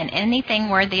excellent and anything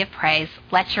worthy of praise,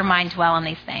 let your mind dwell on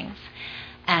these things.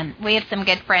 We have some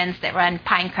good friends that run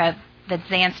Pinecrove, the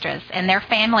Zanstras, and their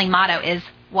family motto is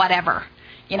whatever.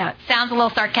 It sounds a little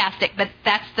sarcastic, but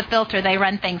that's the filter they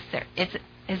run things through.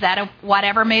 Is that a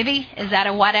whatever movie? Is that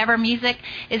a whatever music?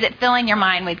 Is it filling your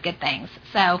mind with good things?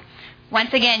 So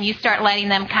once again, you start letting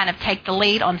them kind of take the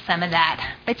lead on some of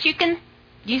that. But you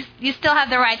still have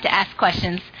the right to ask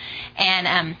questions. And,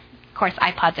 of course,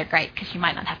 iPods are great because you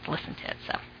might not have to listen to it.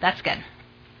 So that's good.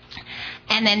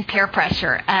 And then peer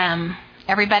pressure.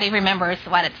 Everybody remembers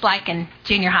what it's like in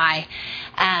junior high.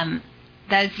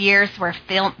 those years where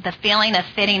the feeling of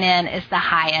fitting in is the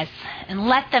highest. And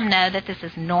let them know that this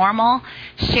is normal.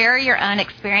 Share your own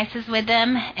experiences with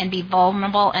them and be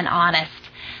vulnerable and honest.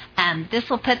 This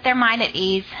will put their mind at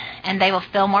ease, and they will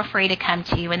feel more free to come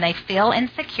to you when they feel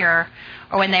insecure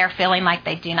or when they are feeling like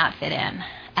they do not fit in.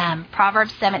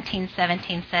 Proverbs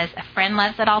 17:17 says, "A friend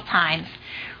loves at all times."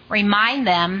 Remind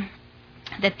them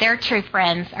that their true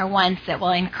friends are ones that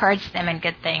will encourage them in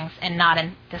good things and not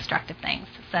in destructive things.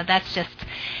 So that's just,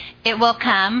 it will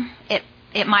come.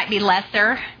 It might be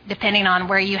lesser depending on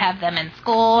where you have them in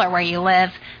school or where you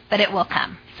live, but it will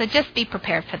come. So just be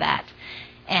prepared for that.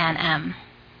 And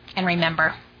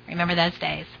remember those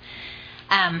days.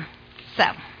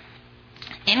 So,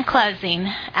 in closing,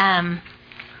 I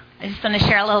just want to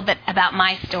share a little bit about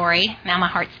my story. Now my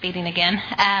heart's beating again.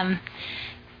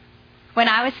 When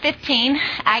I was 15,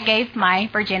 I gave my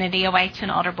virginity away to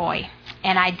an older boy.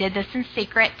 And I did this in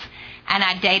secret, and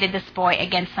I dated this boy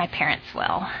against my parents'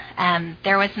 will.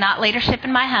 There was not leadership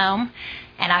in my home,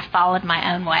 and I followed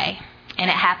my own way. And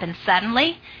it happened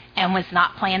suddenly and was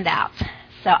not planned out.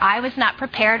 So I was not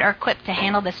prepared or equipped to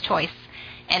handle this choice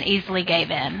and easily gave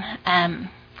in. And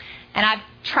I've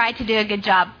tried to do a good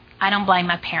job. I don't blame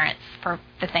my parents for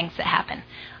the things that happened.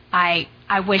 I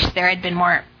wish there had been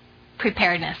more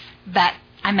preparedness, but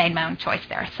I made my own choice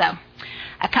there. So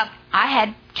I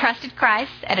had trusted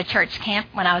Christ at a church camp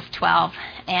when I was 12.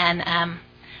 And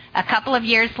a couple of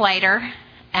years later,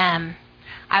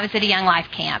 I was at a Young Life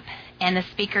camp, and the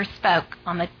speaker spoke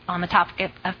on the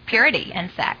topic of purity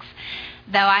and sex.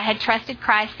 Though I had trusted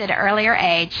Christ at an earlier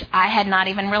age, I had not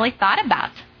even really thought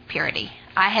about purity.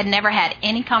 I had never had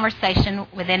any conversation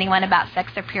with anyone about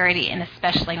sex or purity, and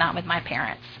especially not with my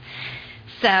parents.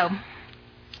 So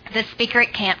the speaker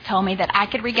at camp told me that I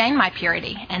could regain my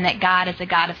purity and that God is a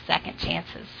God of second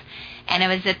chances. And it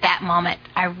was at that moment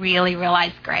I really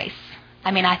realized grace.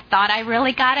 I mean, I thought I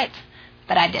really got it,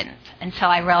 but I didn't until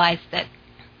I realized that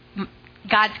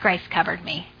God's grace covered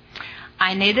me.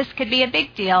 I knew this could be a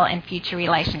big deal in future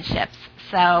relationships.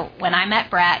 So when I met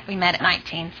Brett, we met at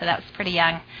 19, so that was pretty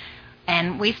young,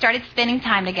 and we started spending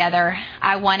time together.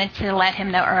 I wanted to let him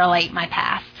know early my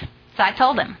past. So I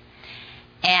told him.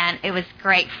 And it was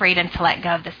great freedom to let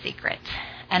go of the secret.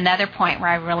 Another point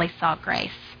where I really saw grace.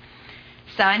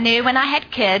 So I knew when I had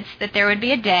kids that there would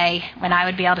be a day when I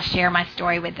would be able to share my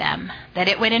story with them, that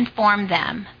it would inform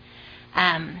them.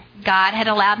 God had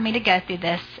allowed me to go through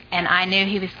this, and I knew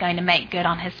he was going to make good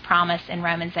on his promise in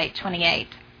Romans 8:28.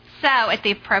 So at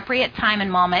the appropriate time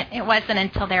and moment, it wasn't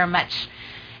until they were much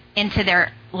into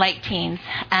their late teens,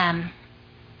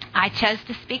 I chose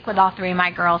to speak with all three of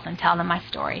my girls and tell them my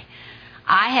story.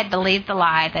 I had believed the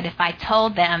lie that if I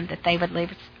told them that they would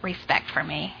lose respect for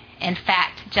me. In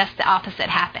fact, just the opposite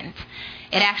happened.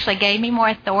 It actually gave me more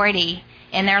authority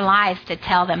in their lives to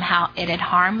tell them how it had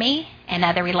harmed me and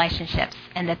other relationships,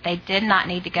 and that they did not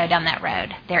need to go down that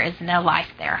road. There is no life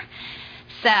there.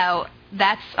 So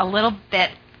that's a little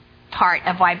bit part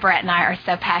of why Brett and I are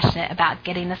so passionate about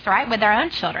getting this right with our own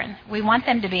children. We want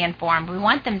them to be informed. We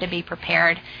want them to be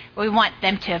prepared. We want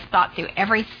them to have thought through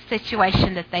every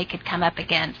situation that they could come up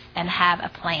against and have a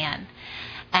plan.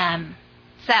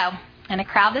 So in a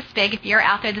crowd this big, if you're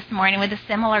out there this morning with a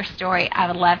similar story, I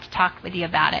would love to talk with you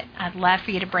about it. I'd love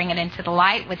for you to bring it into the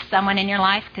light with someone in your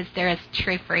life, because there is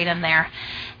true freedom there.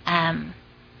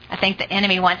 I think the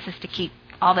enemy wants us to keep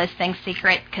all those things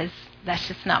secret, because that's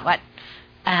just not what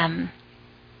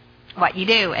you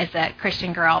do as a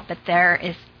Christian girl. But there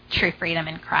is true freedom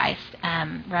in Christ.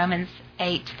 Romans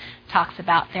 8 talks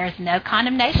about there is no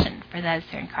condemnation for those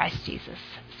who are in Christ Jesus.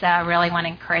 So I really want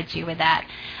to encourage you with that.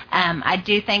 I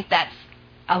do think that's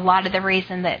a lot of the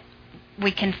reason that we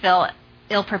can feel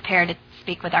ill-prepared to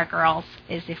speak with our girls,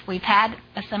 is if we've had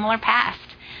a similar past.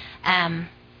 And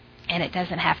it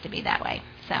doesn't have to be that way.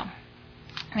 So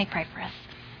let me pray for us.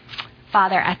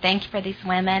 Father, I thank you for these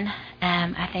women.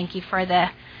 I thank you for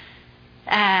that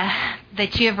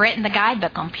you have written the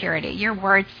guidebook on purity. Your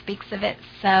word speaks of it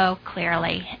so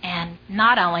clearly, and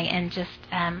not only in just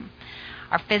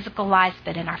our physical lives,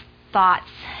 but in our thoughts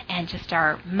and just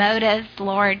our motives.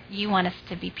 Lord, you want us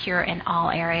to be pure in all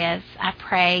areas. I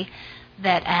pray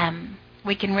that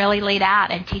we can really lead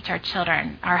out and teach our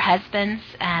children. Our husbands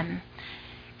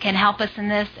can help us in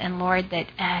this, and Lord,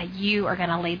 that you are going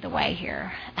to lead the way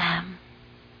here.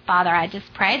 Father, I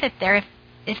just pray that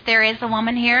if there is a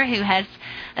woman here who has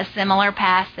a similar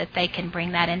past, that they can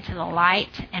bring that into the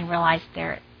light and realize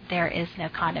there is no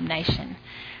condemnation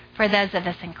for those of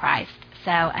us in Christ.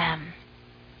 So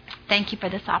thank you for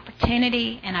this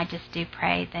opportunity, and I just do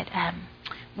pray that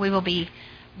we will be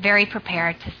very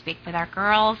prepared to speak with our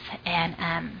girls, and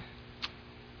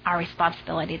our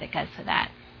responsibility that goes with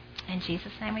that. In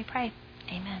Jesus' name we pray.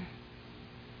 Amen.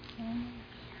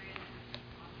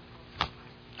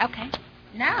 Okay.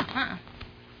 No.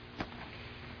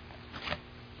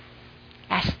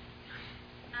 Ash.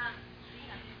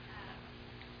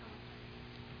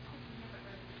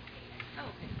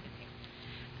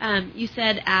 You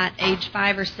said at age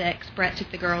 5 or 6, Brett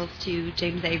took the girls to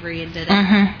James Avery and did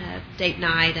a date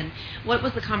night. And what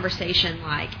was the conversation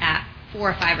like at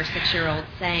 4 or 5 or 6-year-olds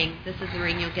saying, "This is the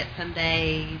ring you'll get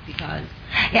someday"? Because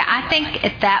yeah, I think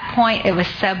at that point it was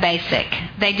so basic.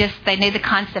 They knew the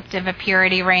concept of a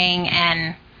purity ring,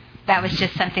 and that was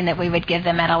just something that we would give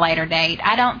them at a later date.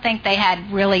 I don't think they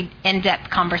had really in-depth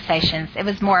conversations. It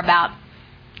was more about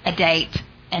a date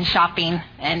and shopping,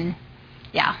 and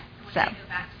yeah. So. Would they go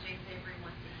back to James Avery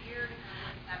once a year to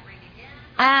look at that ring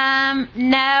again?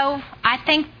 No, I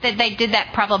think that they did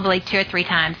that probably 2 or 3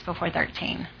 times before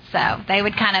 13. So they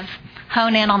would kind of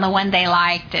hone in on the one they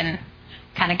liked and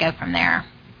kind of go from there.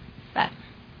 But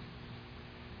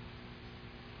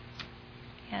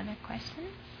any other questions?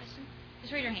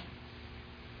 Just raise your hand.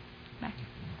 Back.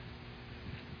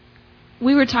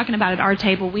 We were talking about at our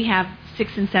table, we have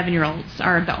 6 and 7-year-olds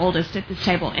are the oldest at this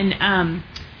table. And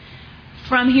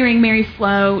from hearing Mary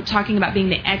Flo talking about being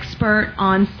the expert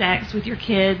on sex with your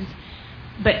kids,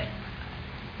 but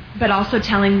also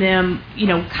telling them,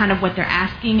 kind of what they're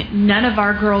asking, none of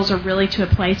our girls are really to a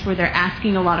place where they're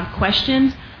asking a lot of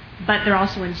questions, but they're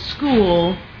also in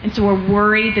school, and so we're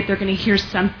worried that they're going to hear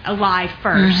a lie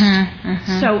first.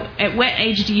 So at what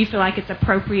age do you feel like it's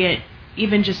appropriate,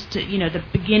 even just to, the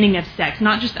beginning of sex?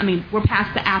 Not just, we're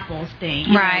past the apples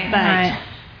thing. Right.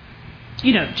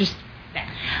 Just that.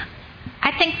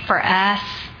 I think for us,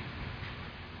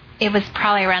 it was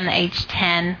probably around the age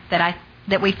 10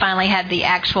 that we finally had the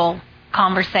actual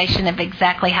conversation of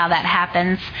exactly how that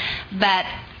happens. But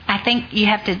I think you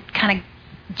have to kind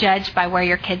of judge by where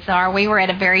your kids are. We were at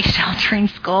a very sheltering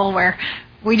school where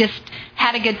we just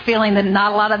had a good feeling that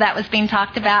not a lot of that was being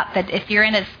talked about. That if you're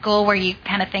in a school where you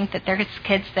kind of think that there's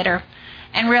kids that are,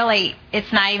 and really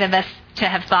it's naive of us to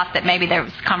have thought that maybe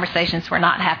those conversations were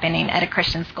not happening at a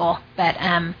Christian school. But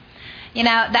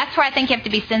that's where I think you have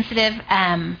to be sensitive.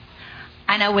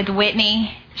 I know with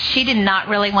Whitney, she did not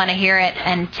really want to hear it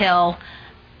until,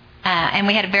 and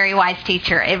we had a very wise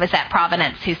teacher. It was at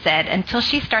Providence who said, until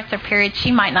she starts her period,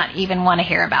 she might not even want to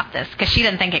hear about this because she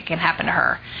didn't think it could happen to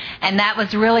her. And that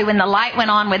was really when the light went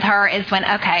on with her, is when,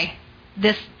 okay,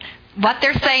 what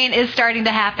they're saying is starting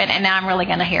to happen, and now I'm really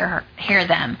going to hear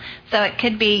them. So it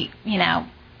could be,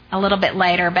 a little bit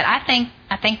later, but I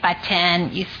think by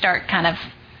 10 you start kind of,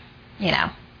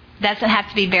 doesn't have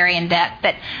to be very in depth.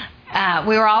 But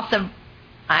we were also,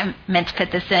 I meant to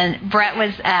put this in, Brett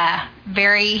was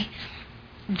very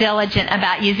diligent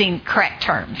about using correct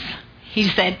terms. He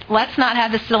said, let's not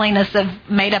have the silliness of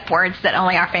made-up words that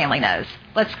only our family knows.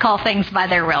 Let's call things by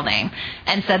their real name.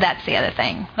 And so that's the other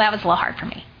thing. That was a little hard for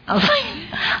me. I was like,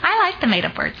 I like the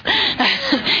made-up words.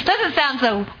 Doesn't sound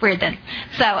so weird then.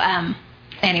 So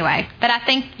anyway, but I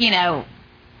think,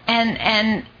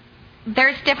 and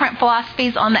there's different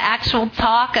philosophies on the actual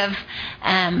talk of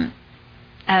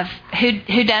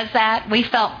who does that. We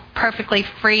felt perfectly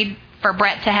free for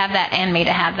Brett to have that and me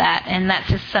to have that, and that's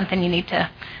just something you need to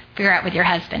figure out with your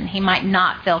husband. He might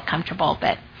not feel comfortable,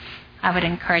 but I would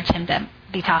encourage him to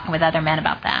be talking with other men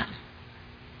about that.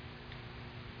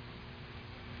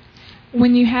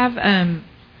 When you have,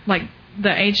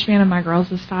 the age span of my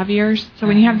girls is 5 years, so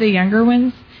when you have the younger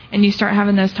ones and you start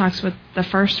having those talks with the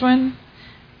first one,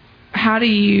 how do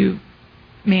you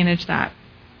manage that?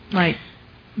 How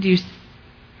do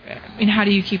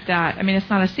you keep that? It's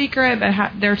not a secret,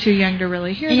 but they're too young to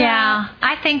really hear that. Yeah,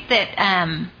 I think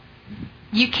that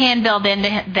you can build into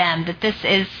them that this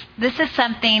is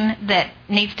something that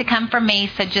needs to come from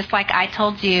me. So just like I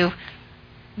told you,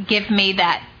 give me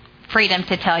that freedom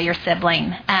to tell your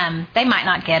sibling. They might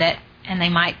not get it, and they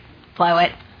might blow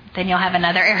it. Then you'll have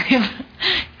another area of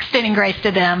extending grace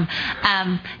to them.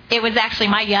 It was actually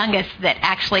my youngest that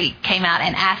actually came out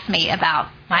and asked me about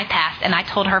my past, and I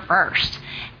told her first.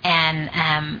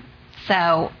 And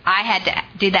so I had to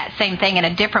do that same thing in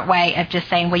a different way of just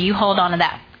saying, will you hold on to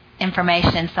that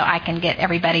information so I can get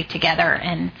everybody together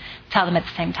and tell them at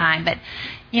the same time. But,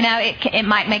 it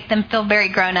might make them feel very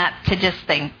grown up to just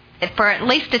think, for at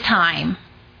least a time,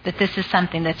 that this is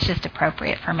something that's just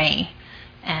appropriate for me.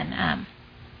 And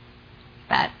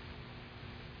but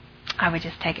I would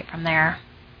just take it from there,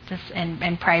 just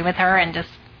and pray with her and just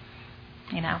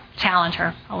challenge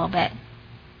her a little bit.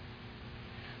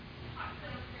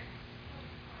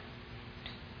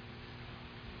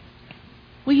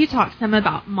 Well, you talked some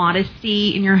about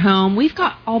modesty in your home. We've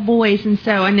got all boys, and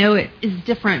so I know it is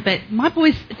different, but my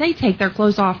boys, they take their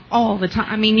clothes off all the time.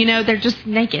 I mean, they're just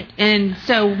naked. And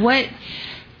so I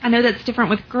know that's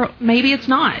different with girls. Maybe it's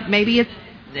not. Maybe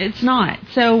it's not.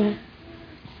 So,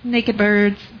 naked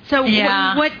birds. So,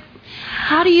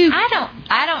 how do you...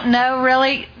 I don't know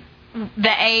really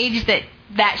the age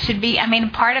that should be. I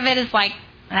mean, part of it is like,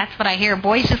 that's what I hear.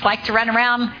 Boys just like to run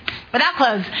around without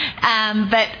clothes.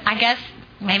 But I guess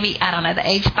maybe, I don't know, the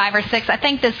age 5 or 6. I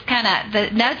think the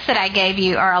notes that I gave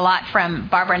you are a lot from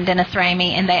Barbara and Dennis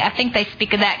Ramey, and I think they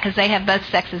speak of that because they have both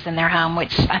sexes in their home,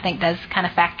 which I think does kind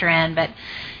of factor in. But,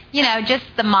 just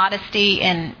the modesty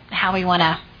and how we want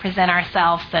to present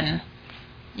ourselves, and,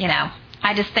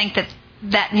 I just think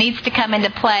that needs to come into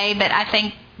play, but I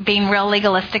think being real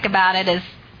legalistic about it is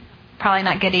probably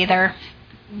not good either.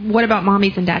 What about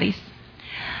mommies and daddies?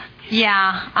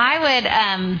 Yeah, I would,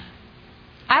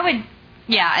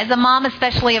 as a mom,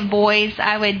 especially of boys,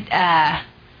 I would, are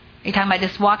you talking about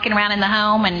just walking around in the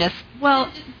home and just... Well,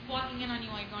 just walking in on you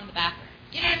while you're going to the bathroom.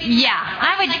 You know what I mean? Yeah,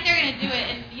 I would... Like, they're going to do it,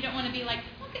 and you don't want to be like,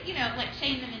 look at, like,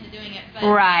 shame them into doing it. But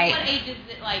right. What age is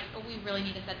it like, we really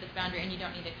need to set this boundary, and you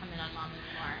don't need to come in on mom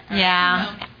anymore? Or,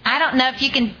 yeah. I don't know if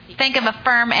you can think of a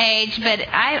firm age, but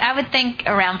I would think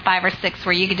around 5 or 6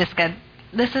 where you could just go,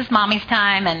 this is mommy's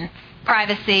time, and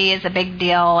privacy is a big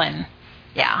deal, and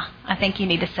yeah, I think you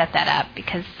need to set that up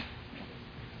because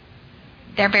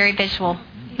they're very visual,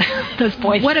 those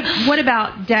boys. What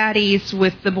about daddies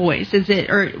with the boys?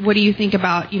 Or what do you think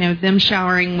about, them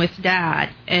showering with dad?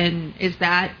 And is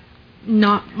that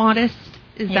not modest?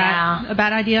 Is that a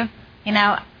bad idea?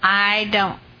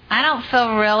 I don't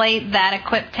feel really that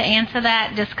equipped to answer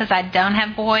that just because I don't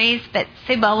have boys, but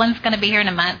Sue Boland's going to be here in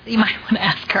a month. You might want to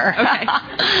ask her. Okay.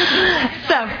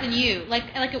 So, than you,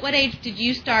 like at what age did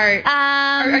you start,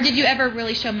 or did you ever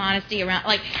really show modesty around,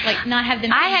 like not have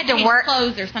them change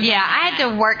clothes or something? Yeah, like I had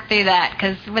to work through that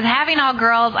because with having all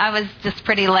girls, I was just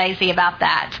pretty lazy about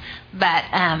that. But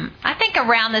I think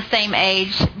around the same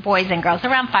age, boys and girls,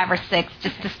 around 5 or 6,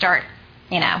 just to start,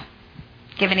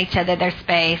 giving each other their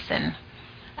space. And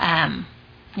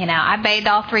I bathed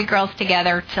all 3 girls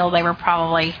together till they were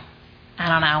probably,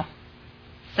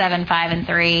 7, 5, and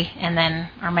 3, and then,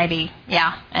 or maybe,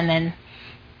 and then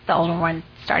the older one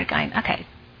started going, okay,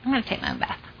 I'm going to take my own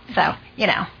bath. So,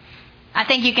 I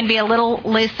think you can be a little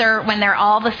looser when they're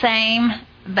all the same,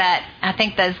 but I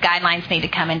think those guidelines need to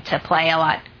come into play a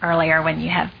lot earlier when you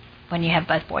have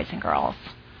both boys and girls.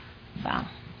 So.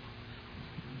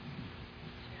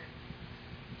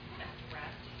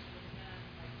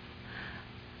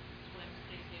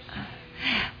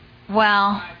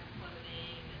 Well,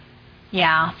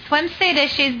 yeah, swimsuit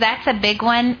issues, that's a big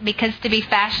one because to be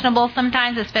fashionable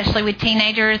sometimes, especially with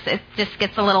teenagers, it just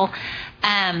gets a little,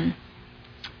 I'm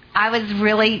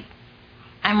really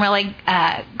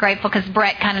grateful because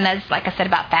Brett kind of knows, like I said,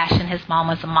 about fashion. His mom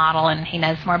was a model and he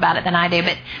knows more about it than I do,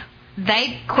 but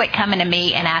they quit coming to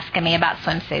me and asking me about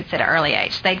swimsuits at an early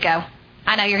age. They'd go,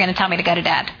 I know you're going to tell me to go to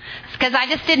Dad. Because I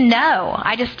just didn't know.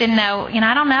 I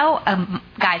don't know a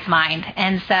guy's mind.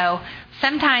 And so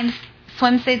sometimes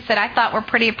swimsuits that I thought were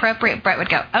pretty appropriate, Brett would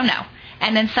go, oh, no.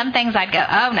 And then some things I'd go,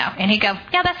 oh, no. And he'd go,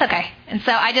 yeah, that's okay. And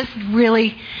so I just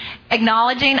really,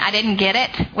 acknowledging I didn't get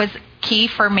it was key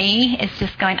for me. It's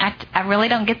just going, I really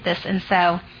don't get this. And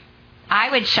so I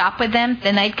would shop with them.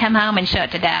 Then they'd come home and show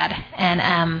it to Dad.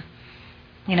 And,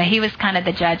 he was kind of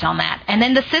the judge on that. And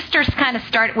then the sisters kind of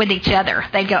start with each other.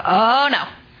 They'd go, oh, no,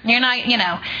 you're not,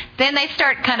 Then they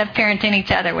start kind of parenting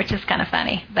each other, which is kind of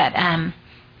funny. But, I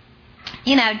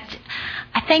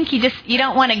think you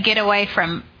don't want to get away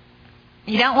from,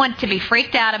 you don't want to be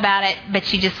freaked out about it,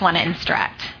 but you just want to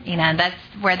instruct. That's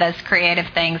where those creative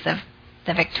things of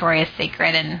the Victoria's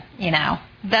Secret and,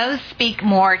 those speak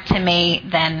more to me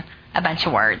than a bunch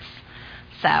of words.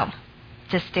 So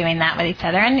just doing that with each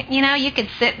other. And, you could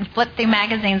sit and flip through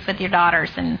magazines with your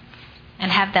daughters and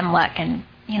have them look. And,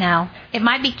 it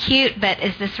might be cute, but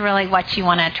is this really what you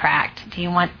want to attract? Do you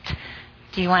want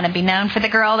to be known for the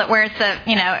girl that wears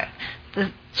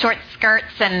the short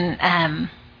skirts and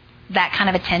that kind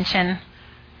of attention?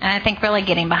 And I think really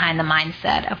getting behind the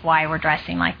mindset of why we're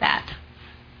dressing like that.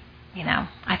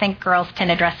 I think girls tend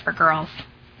to dress for girls,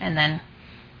 and then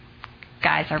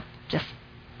guys are just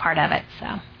part of it,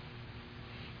 so.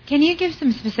 Can you give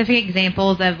some specific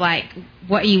examples of,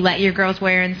 what you let your girls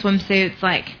wear in swimsuits,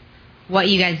 what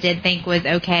you guys did think was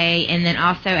okay, and then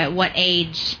also at what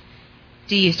age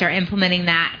do you start implementing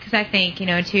that? Because I think, a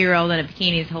 2-year-old in a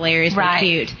bikini is hilariously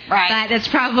cute. Right. But that's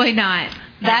probably not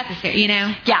That's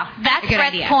that's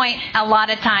Brett's point a lot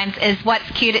of times is what's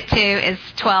cute at 2 is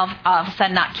 12 all of a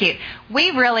sudden not cute.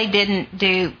 We really didn't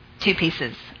do 2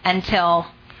 pieces until,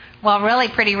 really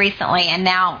pretty recently, and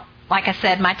now, like I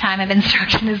said, my time of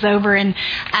instruction is over, and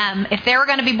if there were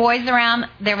going to be boys around,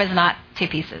 there was not 2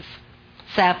 pieces.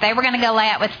 So if they were going to go lay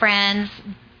out with friends,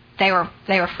 they were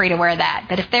free to wear that.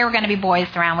 But if there were going to be boys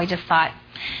around, we just thought,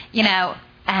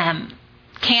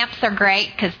 camps are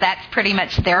great because that's pretty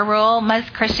much their rule,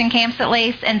 most Christian camps at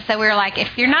least. And so we were like,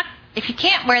 if you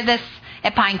can't wear this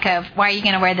at Pine Cove, why are you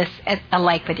going to wear this at a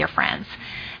lake with your friends?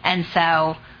 And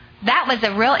so that was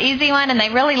a real easy one, and they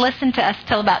really listened to us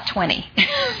till about 20.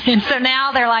 And so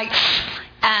now they're like,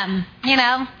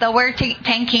 they'll wear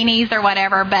tankinis or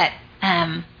whatever, but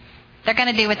they're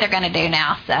going to do what they're going to do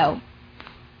now. So,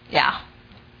 yeah.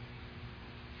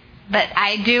 But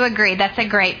I do agree. That's a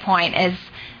great point, is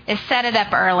set it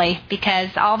up early, because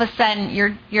all of a sudden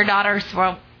your daughters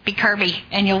will be curvy,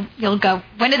 and you'll go,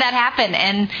 when did that happen?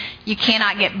 And you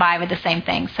cannot get by with the same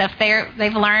thing. So if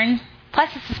they've learned, plus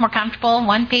it's just more comfortable,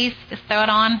 one piece, just throw it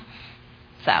on.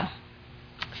 So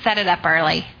set it up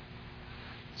early.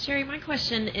 Sherry, my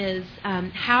question is,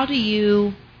 what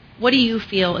do you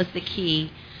feel is the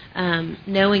key,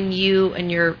 knowing you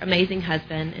and your amazing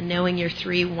husband and knowing your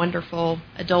 3 wonderful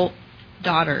adult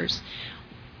daughters?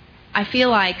 I feel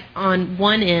like on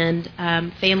one end,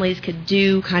 families could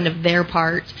do kind of their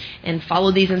part and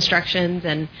follow these instructions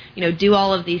and, do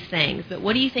all of these things. But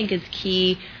what do you think is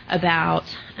key about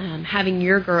having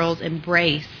your girls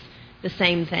embrace the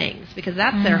same things? Because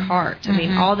that's their heart. I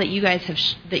mean, all that you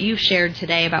guys that you've shared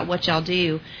today about what y'all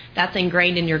do, that's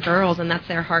ingrained in your girls, and that's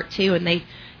their heart too. And they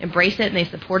embrace it, and they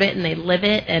support it, and they live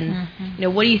it. And,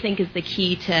 what do you think is the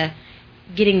key to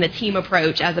getting the team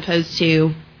approach as opposed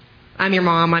to, I'm your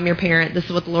mom, I'm your parent, this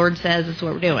is what the Lord says, this is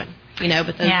what we're doing.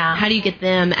 But how do you get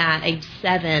them at age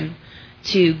 7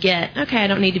 to get, okay, I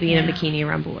don't need to be in a bikini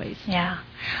around boys? Yeah.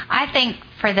 I think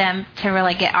for them to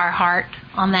really get our heart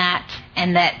on that,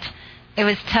 and that it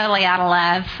was totally out of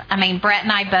love. I mean, Brett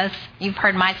and I both, you've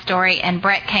heard my story, and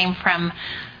Brett came from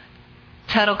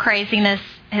total craziness.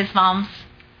 His mom's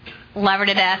love her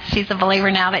to death. She's a believer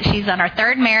now, but she's on her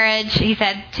 3rd marriage. He's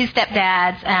had 2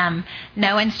 stepdads,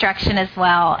 no instruction as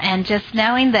well. And just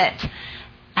knowing that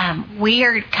we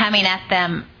are coming at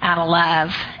them out of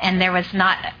love, and there was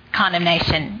not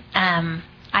condemnation.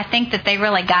 I think that they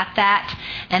really got that,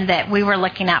 and that we were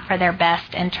looking out for their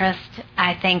best interest.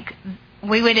 I think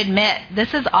we would admit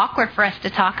this is awkward for us to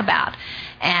talk about,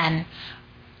 and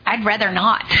I'd rather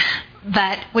not.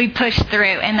 But we pushed through,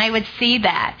 and they would see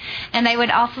that. And they would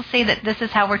also see that this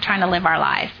is how we're trying to live our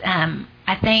lives.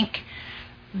 I think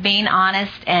being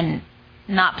honest and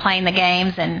not playing the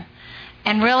games,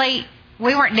 and really,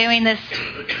 we weren't doing this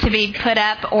to be put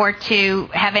up or to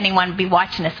have anyone be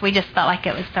watching us. We just felt like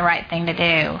it was the right thing to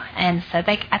do. And so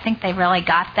I think they really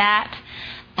got that.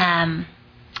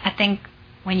 I think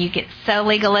when you get so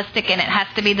legalistic and it has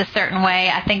to be the certain way,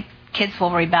 I think kids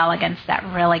will rebel against that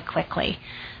really quickly.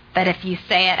 But if you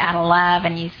say it out of love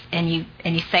and you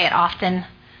say it often,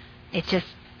 it just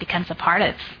becomes a part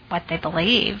of what they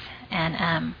believe. And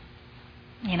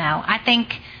I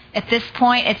think at this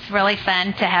point it's really fun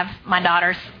to have my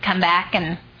daughters come back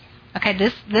and, okay,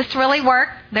 this really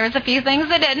worked. There was a few things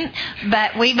that didn't,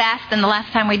 but we've asked, and the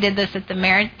last time we did this at the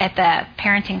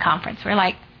parenting conference, we're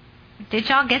like, did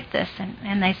y'all get this?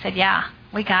 And they said, yeah,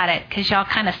 we got it, because y'all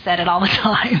kind of said it all the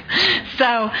time.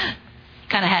 So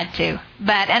kind of had to.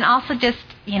 And also just,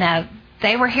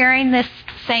 they were hearing this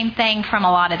same thing from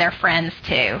a lot of their friends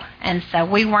too. And so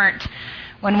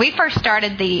when we first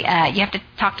started the you have to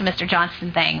talk to Mr.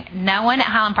 Johnston thing, no one at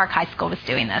Highland Park High School was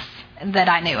doing this that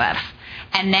I knew of.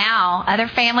 And now other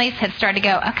families have started to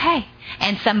go, okay.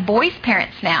 And some boys'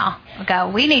 parents now go,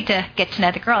 we need to get to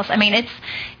know the girls. I mean,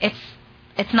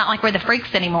 it's not like we're the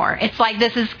freaks anymore. It's like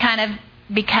this is kind of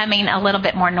becoming a little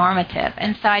bit more normative.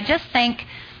 And so I just think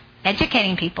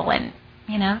educating people, and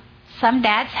some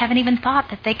dads haven't even thought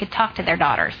that they could talk to their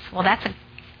daughters. Well,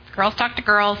 girls talk to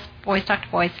girls, boys talk to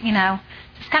boys,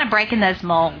 just kind of breaking those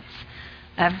molds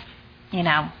of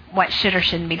what should or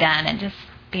shouldn't be done, and just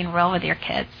being real with your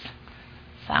kids.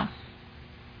 So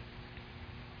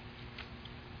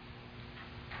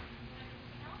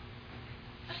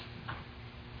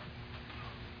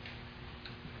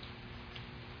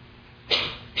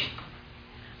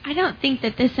I don't think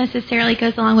that this necessarily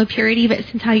goes along with purity, but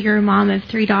since you're a mom of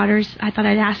 3 daughters, I thought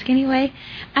I'd ask anyway.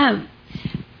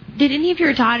 Did any of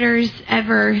your daughters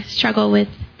ever struggle with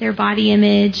their body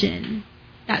image and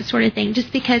that sort of thing?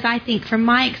 Just because I think from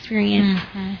my experience,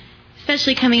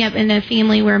 especially coming up in a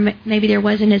family where maybe there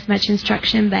wasn't as much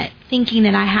instruction, but thinking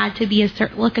that I had to be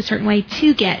look a certain way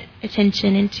to get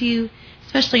attention, and to,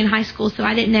 especially in high school. So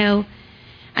I didn't know.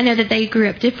 I know that they grew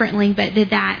up differently, but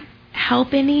did that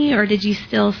help any, or did you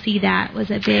still see that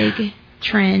was a big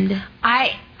trend?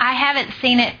 I haven't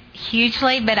seen it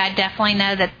hugely, but I definitely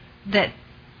know that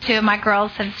two of my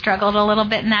girls have struggled a little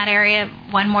bit in that area,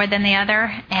 one more than the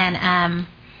other, and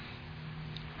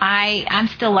I'm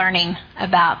still learning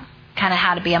about kind of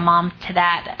how to be a mom to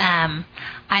that.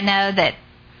 I know that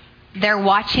they're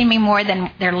watching me more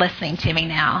than they're listening to me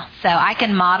now, so I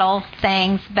can model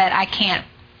things, but I can't.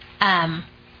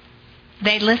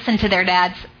 They listen to their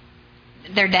dad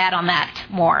on that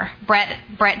more.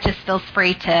 Brett just feels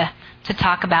free to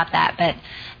talk about that, but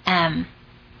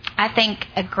I think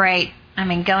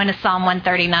going to Psalm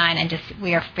 139 and just,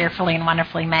 we are fearfully and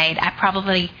wonderfully made.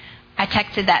 I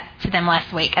texted that to them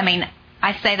last week. I mean,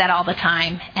 I say that all the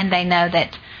time, and they know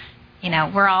that,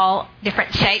 we're all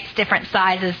different shapes, different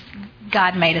sizes.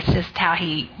 God made us just how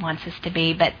He wants us to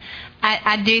be. But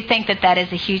I do think that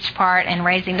is a huge part in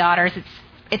raising daughters.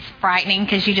 It's frightening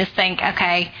because you just think,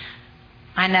 okay,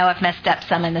 I know I've messed up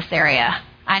some in this area.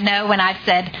 I know when I've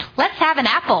said, let's have an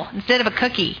apple instead of a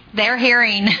cookie, they're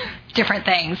hearing different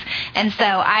things. And so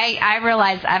I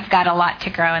realize I've got a lot to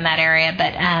grow in that area,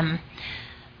 but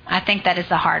I think that is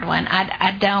a hard one.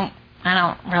 I don't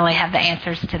really have the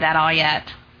answers to that all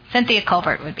yet. Cynthia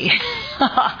Colbert would be.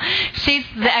 She's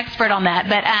the expert on that.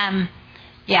 But,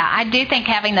 I do think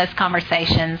having those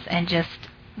conversations and just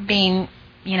being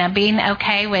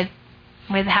okay with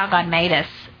how God made us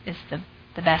is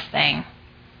the best thing.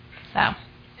 So.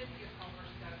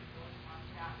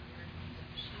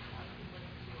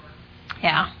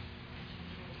 Yeah.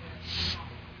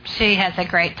 She has a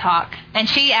great talk. And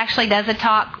she actually does a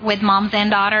talk with moms and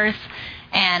daughters.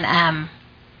 And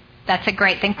that's a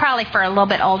great thing. Probably for a little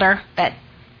bit older, but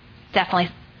definitely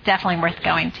worth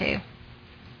going to. Sherry,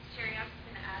 I was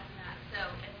going to add to that. So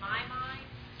in my mind,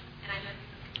 and I know this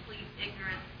is complete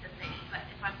ignorance to think, but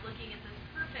if I'm looking at this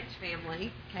perfect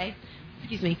family,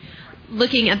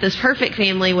 looking at this perfect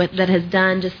family that has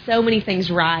done just so many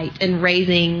things right in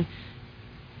raising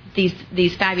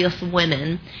these fabulous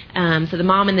women. So the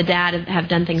mom and the dad have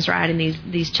done things right, and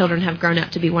these children have grown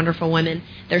up to be wonderful women.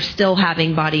 They're still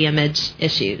having body image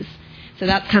issues. So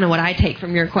that's kind of what I take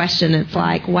from your question. It's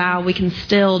like, wow, we can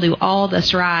still do all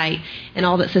this right, and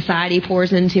all that society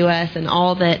pours into us, and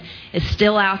all that is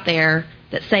still out there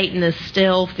that Satan is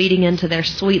still feeding into their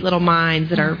sweet little minds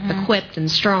that are equipped and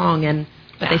strong,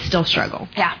 but they still struggle.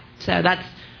 Yeah. So that's,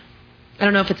 I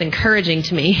don't know if it's encouraging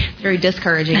to me. It's very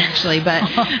discouraging, actually, but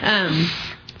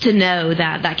to know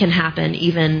that can happen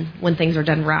even when things are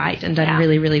done right and done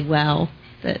really, really well,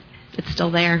 that it's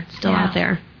still there, still out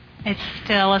there. It's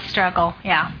still a struggle.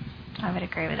 Yeah, I would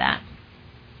agree with that.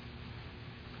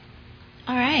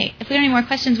 All right. If we don't have any more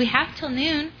questions, we have till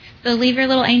noon. So leave your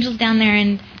little angels down there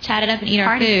and chat it up and eat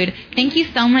our food. Thank you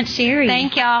so much, Sherry.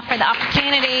 Thank y'all for the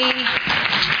opportunity.